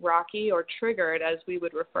feeling rocky or triggered, as we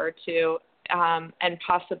would refer to, and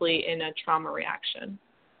possibly in a trauma reaction.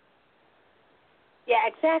 Yeah,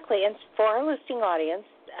 exactly. And for our listening audience,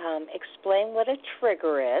 explain what a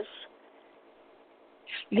trigger is.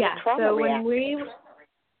 Yeah, so when we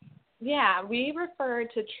refer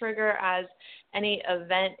to trigger as any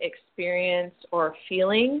event, experience, or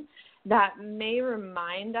feeling that may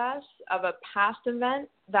remind us of a past event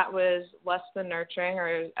that was less than nurturing,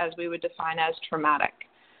 or as we would define as traumatic.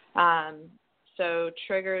 So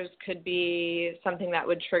triggers could be something that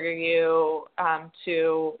would trigger you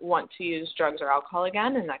to want to use drugs or alcohol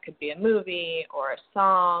again, and that could be a movie or a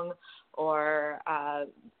song or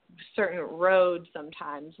certain road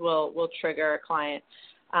sometimes will trigger a client,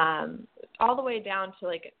 all the way down to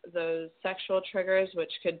like those sexual triggers,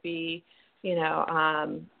 which could be,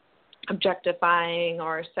 objectifying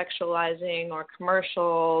or sexualizing or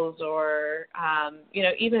commercials or,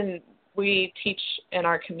 even we teach in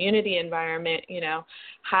our community environment,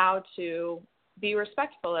 how to be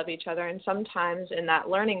respectful of each other. And sometimes in that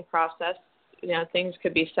learning process, things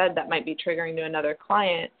could be said that might be triggering to another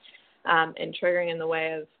client, and triggering in the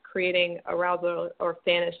way of creating arousal or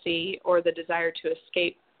fantasy or the desire to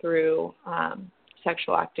escape through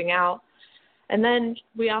sexual acting out. And then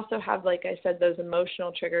we also have, like I said, those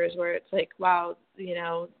emotional triggers where it's like, wow,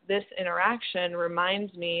 this interaction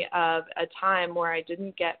reminds me of a time where I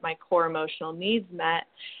didn't get my core emotional needs met,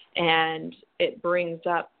 and it brings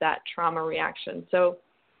up that trauma reaction. So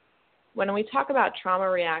when we talk about trauma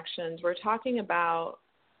reactions, we're talking about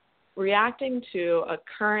reacting to a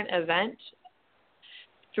current event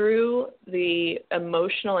through the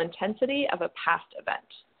emotional intensity of a past event.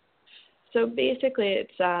 So basically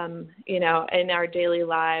it's, in our daily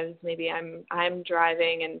lives, maybe I'm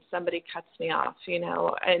driving and somebody cuts me off,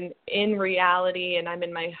 and in reality, and I'm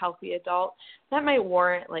in my healthy adult, that might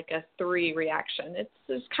warrant like a 3 reaction.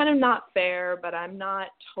 It's kind of not fair, but I'm not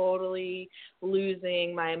totally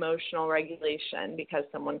losing my emotional regulation because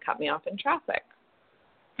someone cut me off in traffic.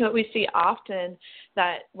 But we see often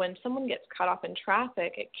that when someone gets cut off in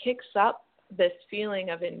traffic, it kicks up this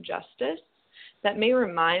feeling of injustice that may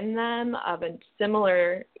remind them of a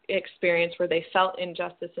similar experience where they felt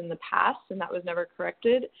injustice in the past and that was never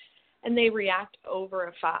corrected, and they react over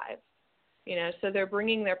a 5. So they're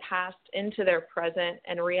bringing their past into their present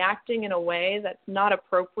and reacting in a way that's not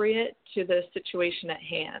appropriate to the situation at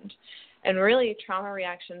hand. And really, trauma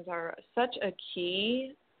reactions are such a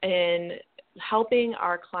key in helping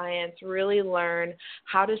our clients really learn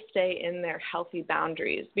how to stay in their healthy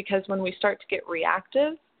boundaries, because when we start to get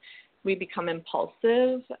reactive, we become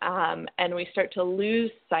impulsive, and we start to lose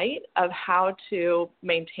sight of how to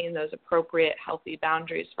maintain those appropriate healthy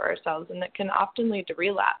boundaries for ourselves, and that can often lead to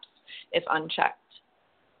relapse if unchecked.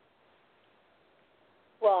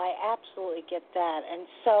 Well, I absolutely get that. And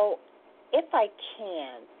so if I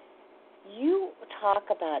can, you talk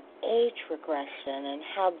about age regression and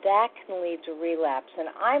how that can lead to relapse, and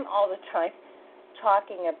I'm all the time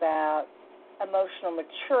talking about emotional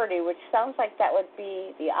maturity, which sounds like that would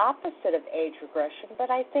be the opposite of age regression,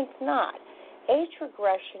 but I think not. Age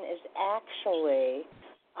regression is actually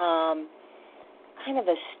kind of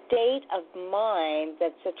a state of mind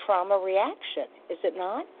that's a trauma reaction, is it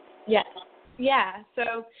not? Yes. Yeah.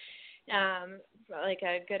 So, like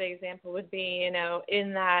a good example would be,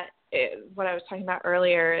 in that, what I was talking about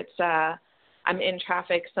earlier, it's I'm in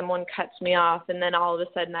traffic, someone cuts me off, and then all of a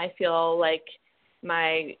sudden I feel like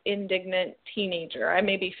my indignant teenager. I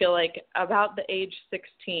maybe feel like about the age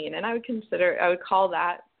 16, and I would call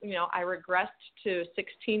that, I regressed to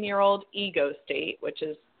 16-year-old ego state, which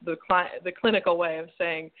is the clinical way of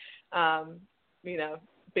saying,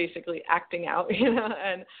 basically acting out,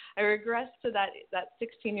 and I regress to that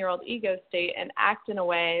 16-year-old ego state and act in a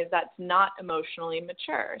way that's not emotionally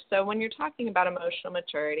mature. So when you're talking about emotional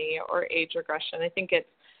maturity or age regression, I think it's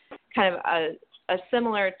kind of a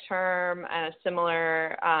similar term and a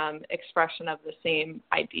similar expression of the same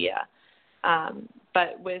idea.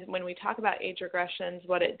 But when we talk about age regressions,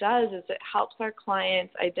 what it does is it helps our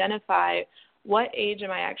clients identify what age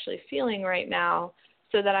am I actually feeling right now,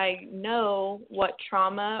 so that I know what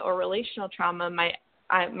trauma or relational trauma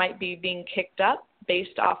might be being kicked up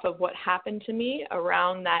based off of what happened to me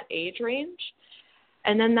around that age range.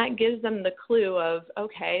 And then that gives them the clue of,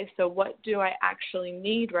 okay, so what do I actually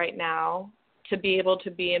need right now to be able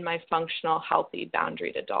to be in my functional, healthy,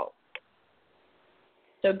 boundaried adult?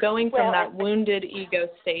 So going from that wounded ego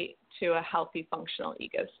state to a healthy, functional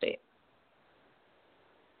ego state.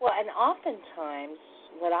 Well, and oftentimes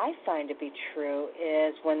what I find to be true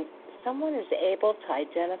is when someone is able to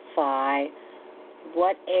identify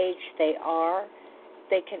what age they are,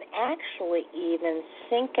 they can actually even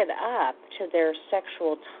sync it up to their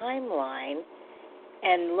sexual timeline,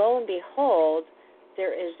 and lo and behold,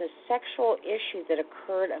 there is a sexual issue that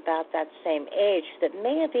occurred about that same age that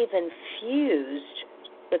may have even fused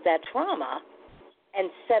with that trauma and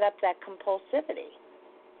set up that compulsivity.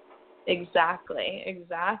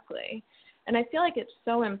 Exactly. And I feel like it's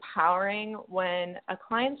so empowering when a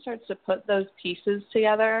client starts to put those pieces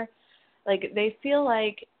together. Like, they feel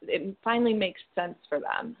like it finally makes sense for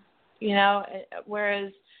them,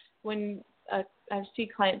 whereas when I see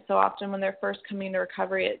clients so often when they're first coming to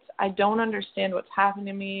recovery, it's, I don't understand what's happening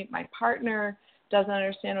to me. My partner doesn't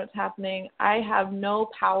understand what's happening. I have no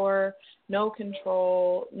power, no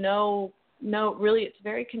control, no, really, it's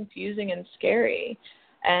very confusing and scary.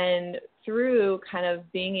 And through kind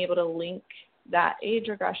of being able to link that age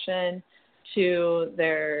regression to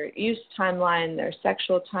their use timeline, their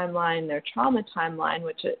sexual timeline, their trauma timeline,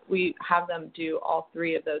 which we have them do all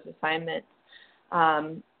three of those assignments,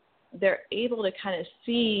 they're able to kind of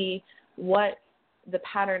see what the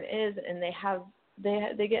pattern is, and they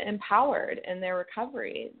get empowered in their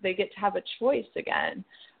recovery. They get to have a choice again,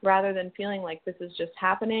 rather than feeling like this is just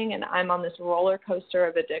happening and I'm on this roller coaster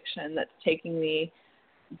of addiction that's taking me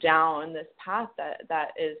down this path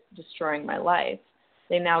that is destroying my life.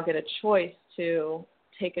 They now get a choice to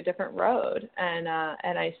take a different road, and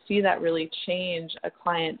I see that really change a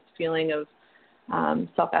client's feeling of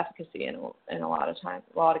self-efficacy in a lot of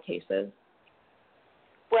cases.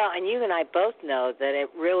 Well, and you and I both know that it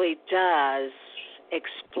really does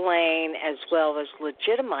explain as well as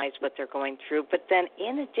legitimize what they're going through. But then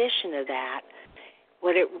in addition to that,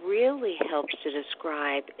 what it really helps to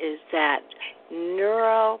describe is that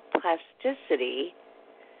neuroplasticity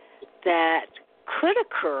that could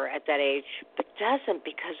occur at that age but doesn't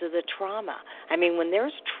because of the trauma. I mean, when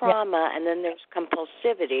there's trauma and then there's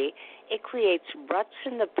compulsivity, it creates ruts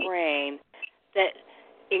in the brain that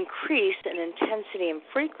increase in intensity and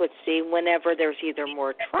frequency whenever there's either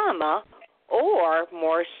more trauma or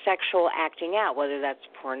more sexual acting out, whether that's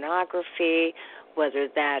pornography, whether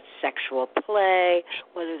that's sexual play,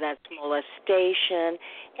 whether that's molestation.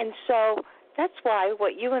 And so that's why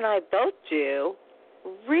what you and I both do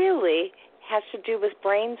really has to do with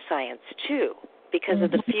brain science too, because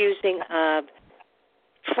of the fusing of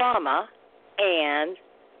trauma and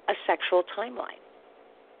a sexual timeline.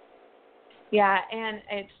 Yeah, and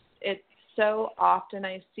it's so often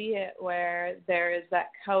I see it where there is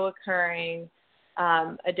that co-occurring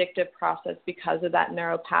addictive process because of that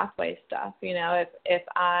neuropathway stuff. If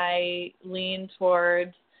I lean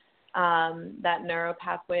towards that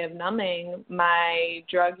neuropathway of numbing, my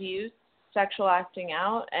drug use, sexual acting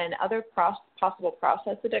out, and other possible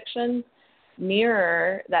process addictions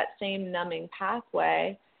mirror that same numbing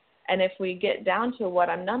pathway. And if we get down to what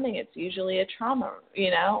I'm numbing, it's usually a trauma,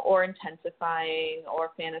 or intensifying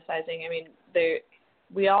or fantasizing. I mean,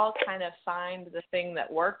 we all kind of find the thing that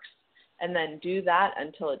works and then do that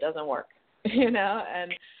until it doesn't work,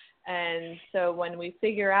 And so when we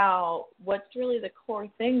figure out what's really the core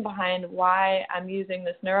thing behind why I'm using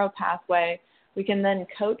this neuropathway, we can then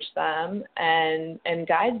coach them and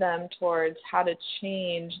guide them towards how to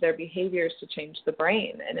change their behaviors to change the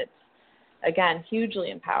brain. And it's, again,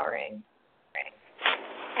 hugely empowering.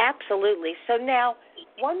 Absolutely. So now,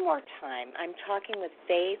 one more time, I'm talking with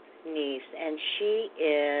Faith Niece, and she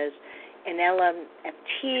is an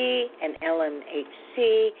LMFT, an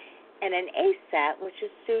LMHC, and an ASAT, which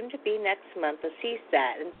is soon to be next month a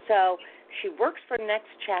CSAT. And so she works for Next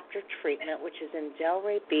Chapter Treatment, which is in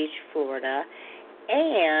Delray Beach, Florida.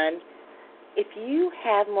 And if you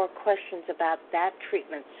have more questions about that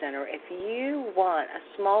treatment center, if you want a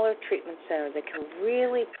smaller treatment center that can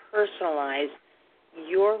really personalize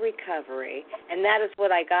your recovery, and that is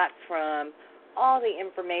what I got from all the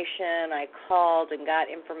information. I called and got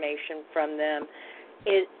information from them.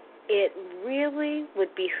 It really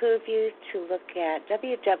would behoove you to look at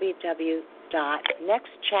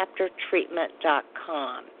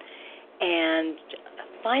www.nextchaptertreatment.com and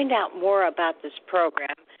find out more about this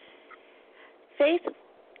program. Faith,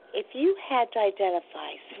 if you had to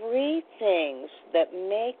identify 3 things that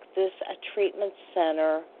make this a treatment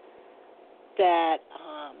center that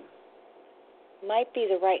might be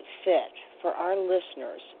the right fit for our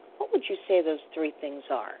listeners, what would you say those 3 things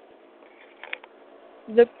are?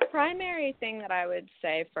 The primary thing that I would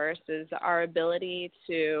say first is our ability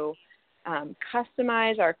to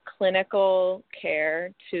customize our clinical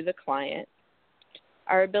care to the client,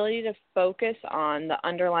 our ability to focus on the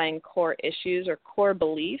underlying core issues or core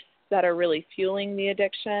beliefs that are really fueling the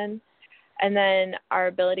addiction, and then our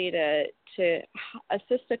ability to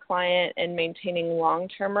assist a client in maintaining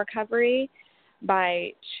long-term recovery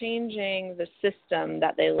by changing the system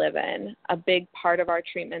that they live in. A big part of our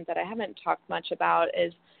treatment that I haven't talked much about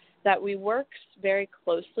is that we work very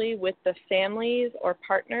closely with the families or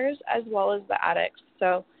partners as well as the addicts.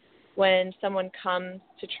 So when someone comes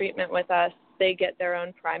to treatment with us, they get their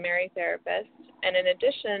own primary therapist, and in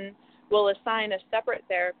addition, we'll assign a separate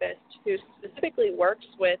therapist who specifically works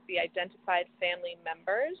with the identified family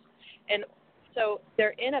members. And so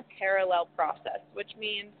they're in a parallel process, which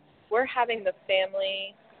means we're having the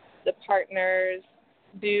family, the partners,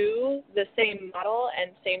 do the same model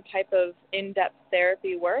and same type of in-depth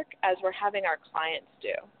therapy work as we're having our clients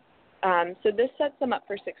do. So this sets them up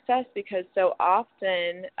for success because so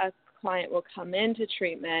often a client will come into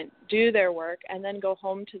treatment, do their work, and then go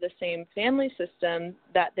home to the same family system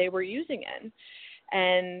that they were using in.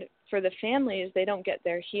 And for the families, they don't get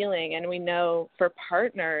their healing. And we know for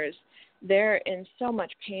partners, they're in so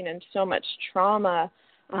much pain and so much trauma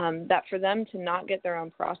that for them to not get their own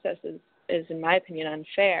process is, in my opinion,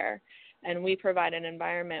 unfair. And we provide an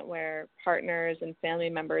environment where partners and family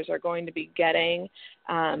members are going to be getting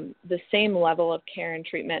the same level of care and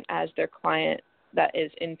treatment as their client that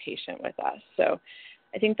is inpatient with us. So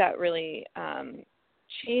I think that really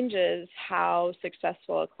changes how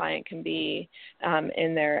successful a client can be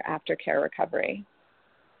in their aftercare recovery.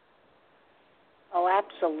 Oh,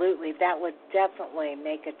 absolutely. That would definitely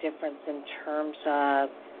make a difference in terms of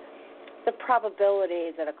the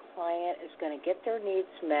probability that a client is going to get their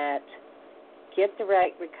needs met, get the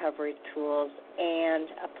right recovery tools, and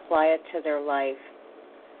apply it to their life.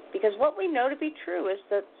 Because what we know to be true is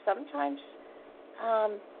that sometimes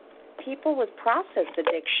people with process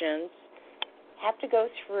addictions have to go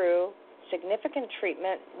through significant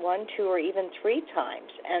treatment 1, 2, or even 3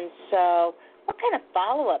 times. And so what kind of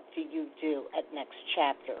follow-up do you do at Next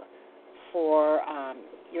Chapter for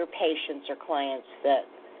your patients or clients that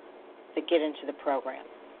get into the program?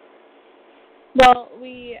 Well,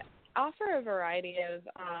 we offer a variety of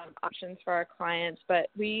options for our clients, but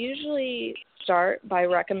we usually start by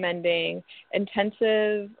recommending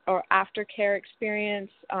intensive or aftercare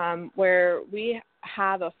experience where we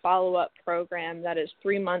have a follow-up program that is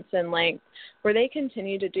 3 months in length where they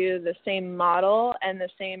continue to do the same model and the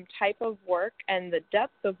same type of work and the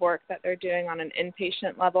depth of work that they're doing on an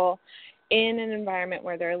inpatient level in an environment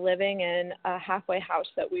where they're living in a halfway house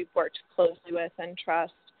that we've worked closely with and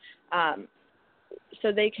trust.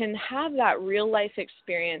 So they can have that real-life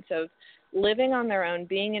experience of living on their own,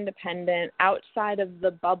 being independent, outside of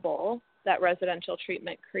the bubble that residential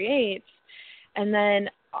treatment creates, and then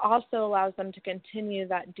also allows them to continue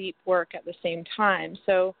that deep work at the same time.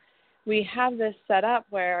 So we have this set up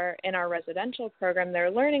where in our residential program,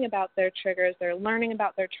 they're learning about their triggers, they're learning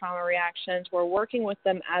about their trauma reactions, we're working with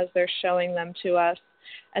them as they're showing them to us,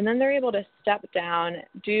 and then they're able to step down,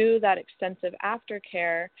 do that extensive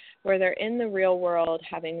aftercare where they're in the real world,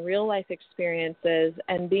 having real life experiences,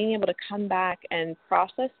 and being able to come back and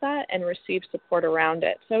process that and receive support around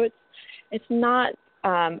it. So it's not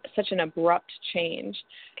such an abrupt change.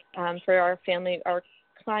 For our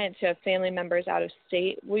clients who have family members out of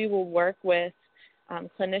state, we will work with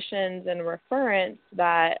clinicians and referents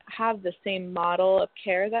that have the same model of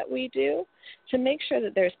care that we do to make sure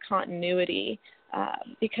that there's continuity.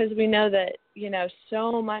 Because we know that,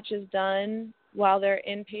 so much is done while they're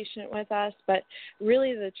inpatient with us, but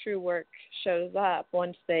really the true work shows up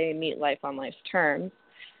once they meet life on life's terms.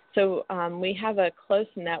 So we have a close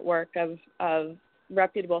network of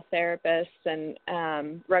reputable therapists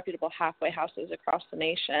and reputable halfway houses across the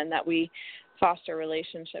nation that we foster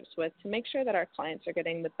relationships with to make sure that our clients are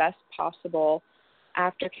getting the best possible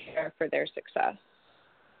aftercare for their success.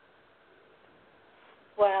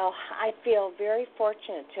 Well, I feel very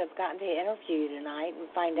fortunate to have gotten to interview you tonight and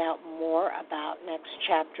find out more about Next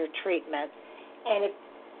Chapter treatment. And if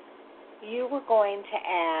you were going to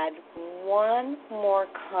add one more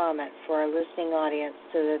comment for our listening audience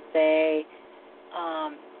so that they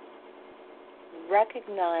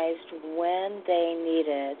recognized when they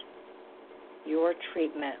needed your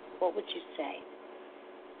treatment, what would you say?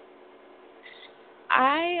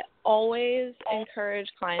 I always encourage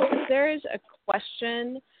clients, if there is a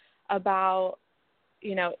question about,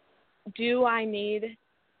 do I need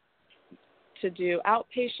to do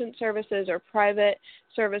outpatient services or private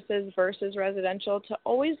services versus residential, to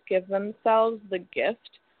always give themselves the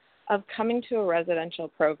gift of coming to a residential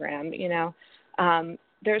program.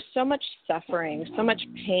 there's so much suffering, so much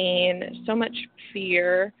pain, so much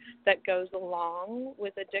fear that goes along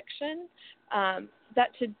with addiction,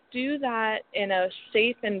 that to do that in a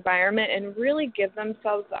safe environment and really give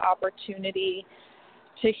themselves the opportunity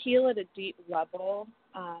to heal at a deep level,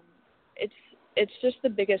 it's just the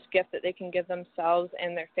biggest gift that they can give themselves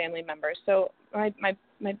and their family members. So my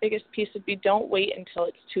biggest piece would be, don't wait until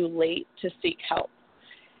it's too late to seek help.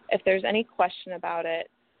 If there's any question about it,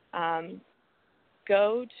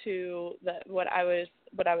 go to what I was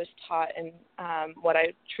taught, and what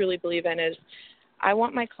I truly believe in is, I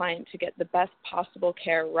want my client to get the best possible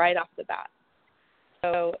care right off the bat.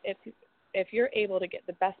 So if you're able to get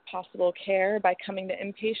the best possible care by coming to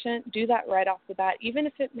inpatient, do that right off the bat, even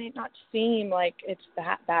if it may not seem like it's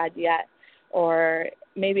that bad yet, or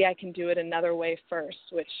maybe I can do it another way first,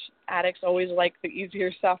 which addicts always like the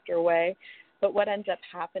easier, softer way. But what ends up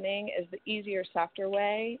happening is the easier, softer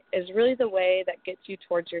way is really the way that gets you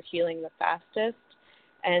towards your healing the fastest.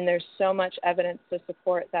 And there's so much evidence to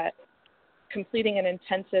support that completing an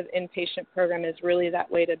intensive inpatient program is really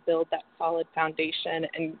that way to build that solid foundation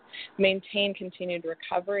and maintain continued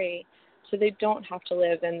recovery, so they don't have to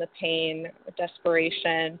live in the pain, or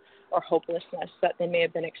desperation, or hopelessness that they may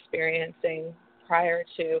have been experiencing prior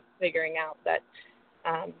to figuring out that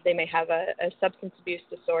they may have a substance abuse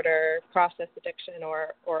disorder, process addiction,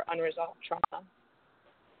 or unresolved trauma.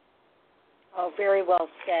 Oh, very well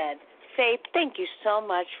said. Faith, thank you so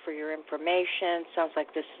much for your information. Sounds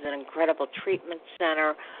like this is an incredible treatment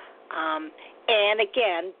center. And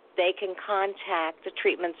again, they can contact the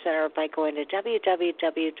treatment center by going to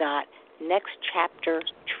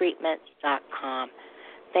www.nextchaptertreatment.com.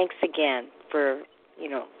 Thanks again for,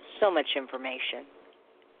 so much information.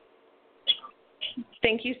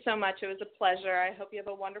 Thank you so much. It was a pleasure. I hope you have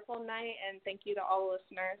a wonderful night, and thank you to all the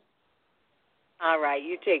listeners. All right,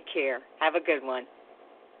 you take care. Have a good one.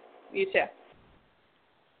 You too.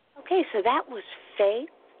 Okay, so that was Faith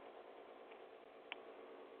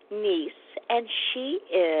Niece, and she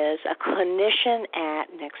is a clinician at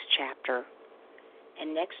Next Chapter.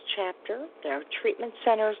 And Next Chapter, there are treatment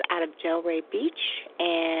centers out of Delray Beach,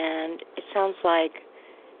 and it sounds like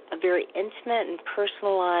a very intimate and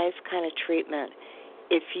personalized kind of treatment.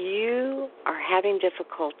 If you are having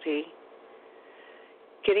difficulty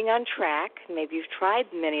getting on track, maybe you've tried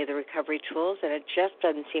many of the recovery tools and it just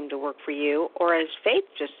doesn't seem to work for you, or as Faith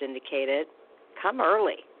just indicated, come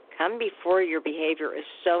early. Come before your behavior is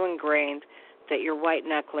so ingrained that you're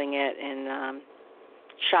white-knuckling it and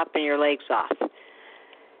chopping your legs off.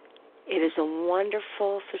 It is a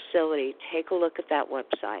wonderful facility. Take a look at that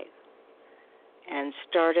website. And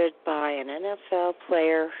started by an NFL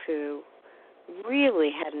player who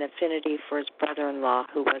really had an affinity for his brother-in-law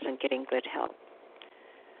who wasn't getting good help.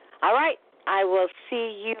 All right, I will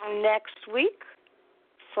see you next week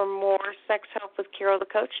for more Sex Help with Carol the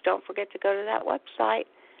Coach. Don't forget to go to that website,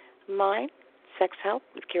 mine, Sex Help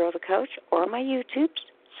with Carol the Coach, or my YouTubes,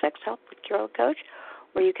 Sex Help with Carol the Coach,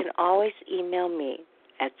 or you can always email me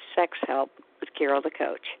at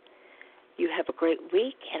sexhelpwithcarolthecoach. You have a great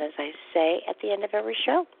week, and as I say at the end of every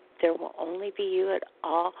show, there will only be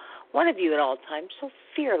one of you at all times, so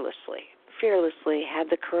fearlessly have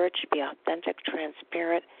the courage to be authentic,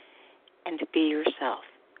 transparent, and to be yourself.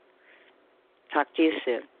 Talk to you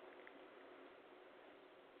soon.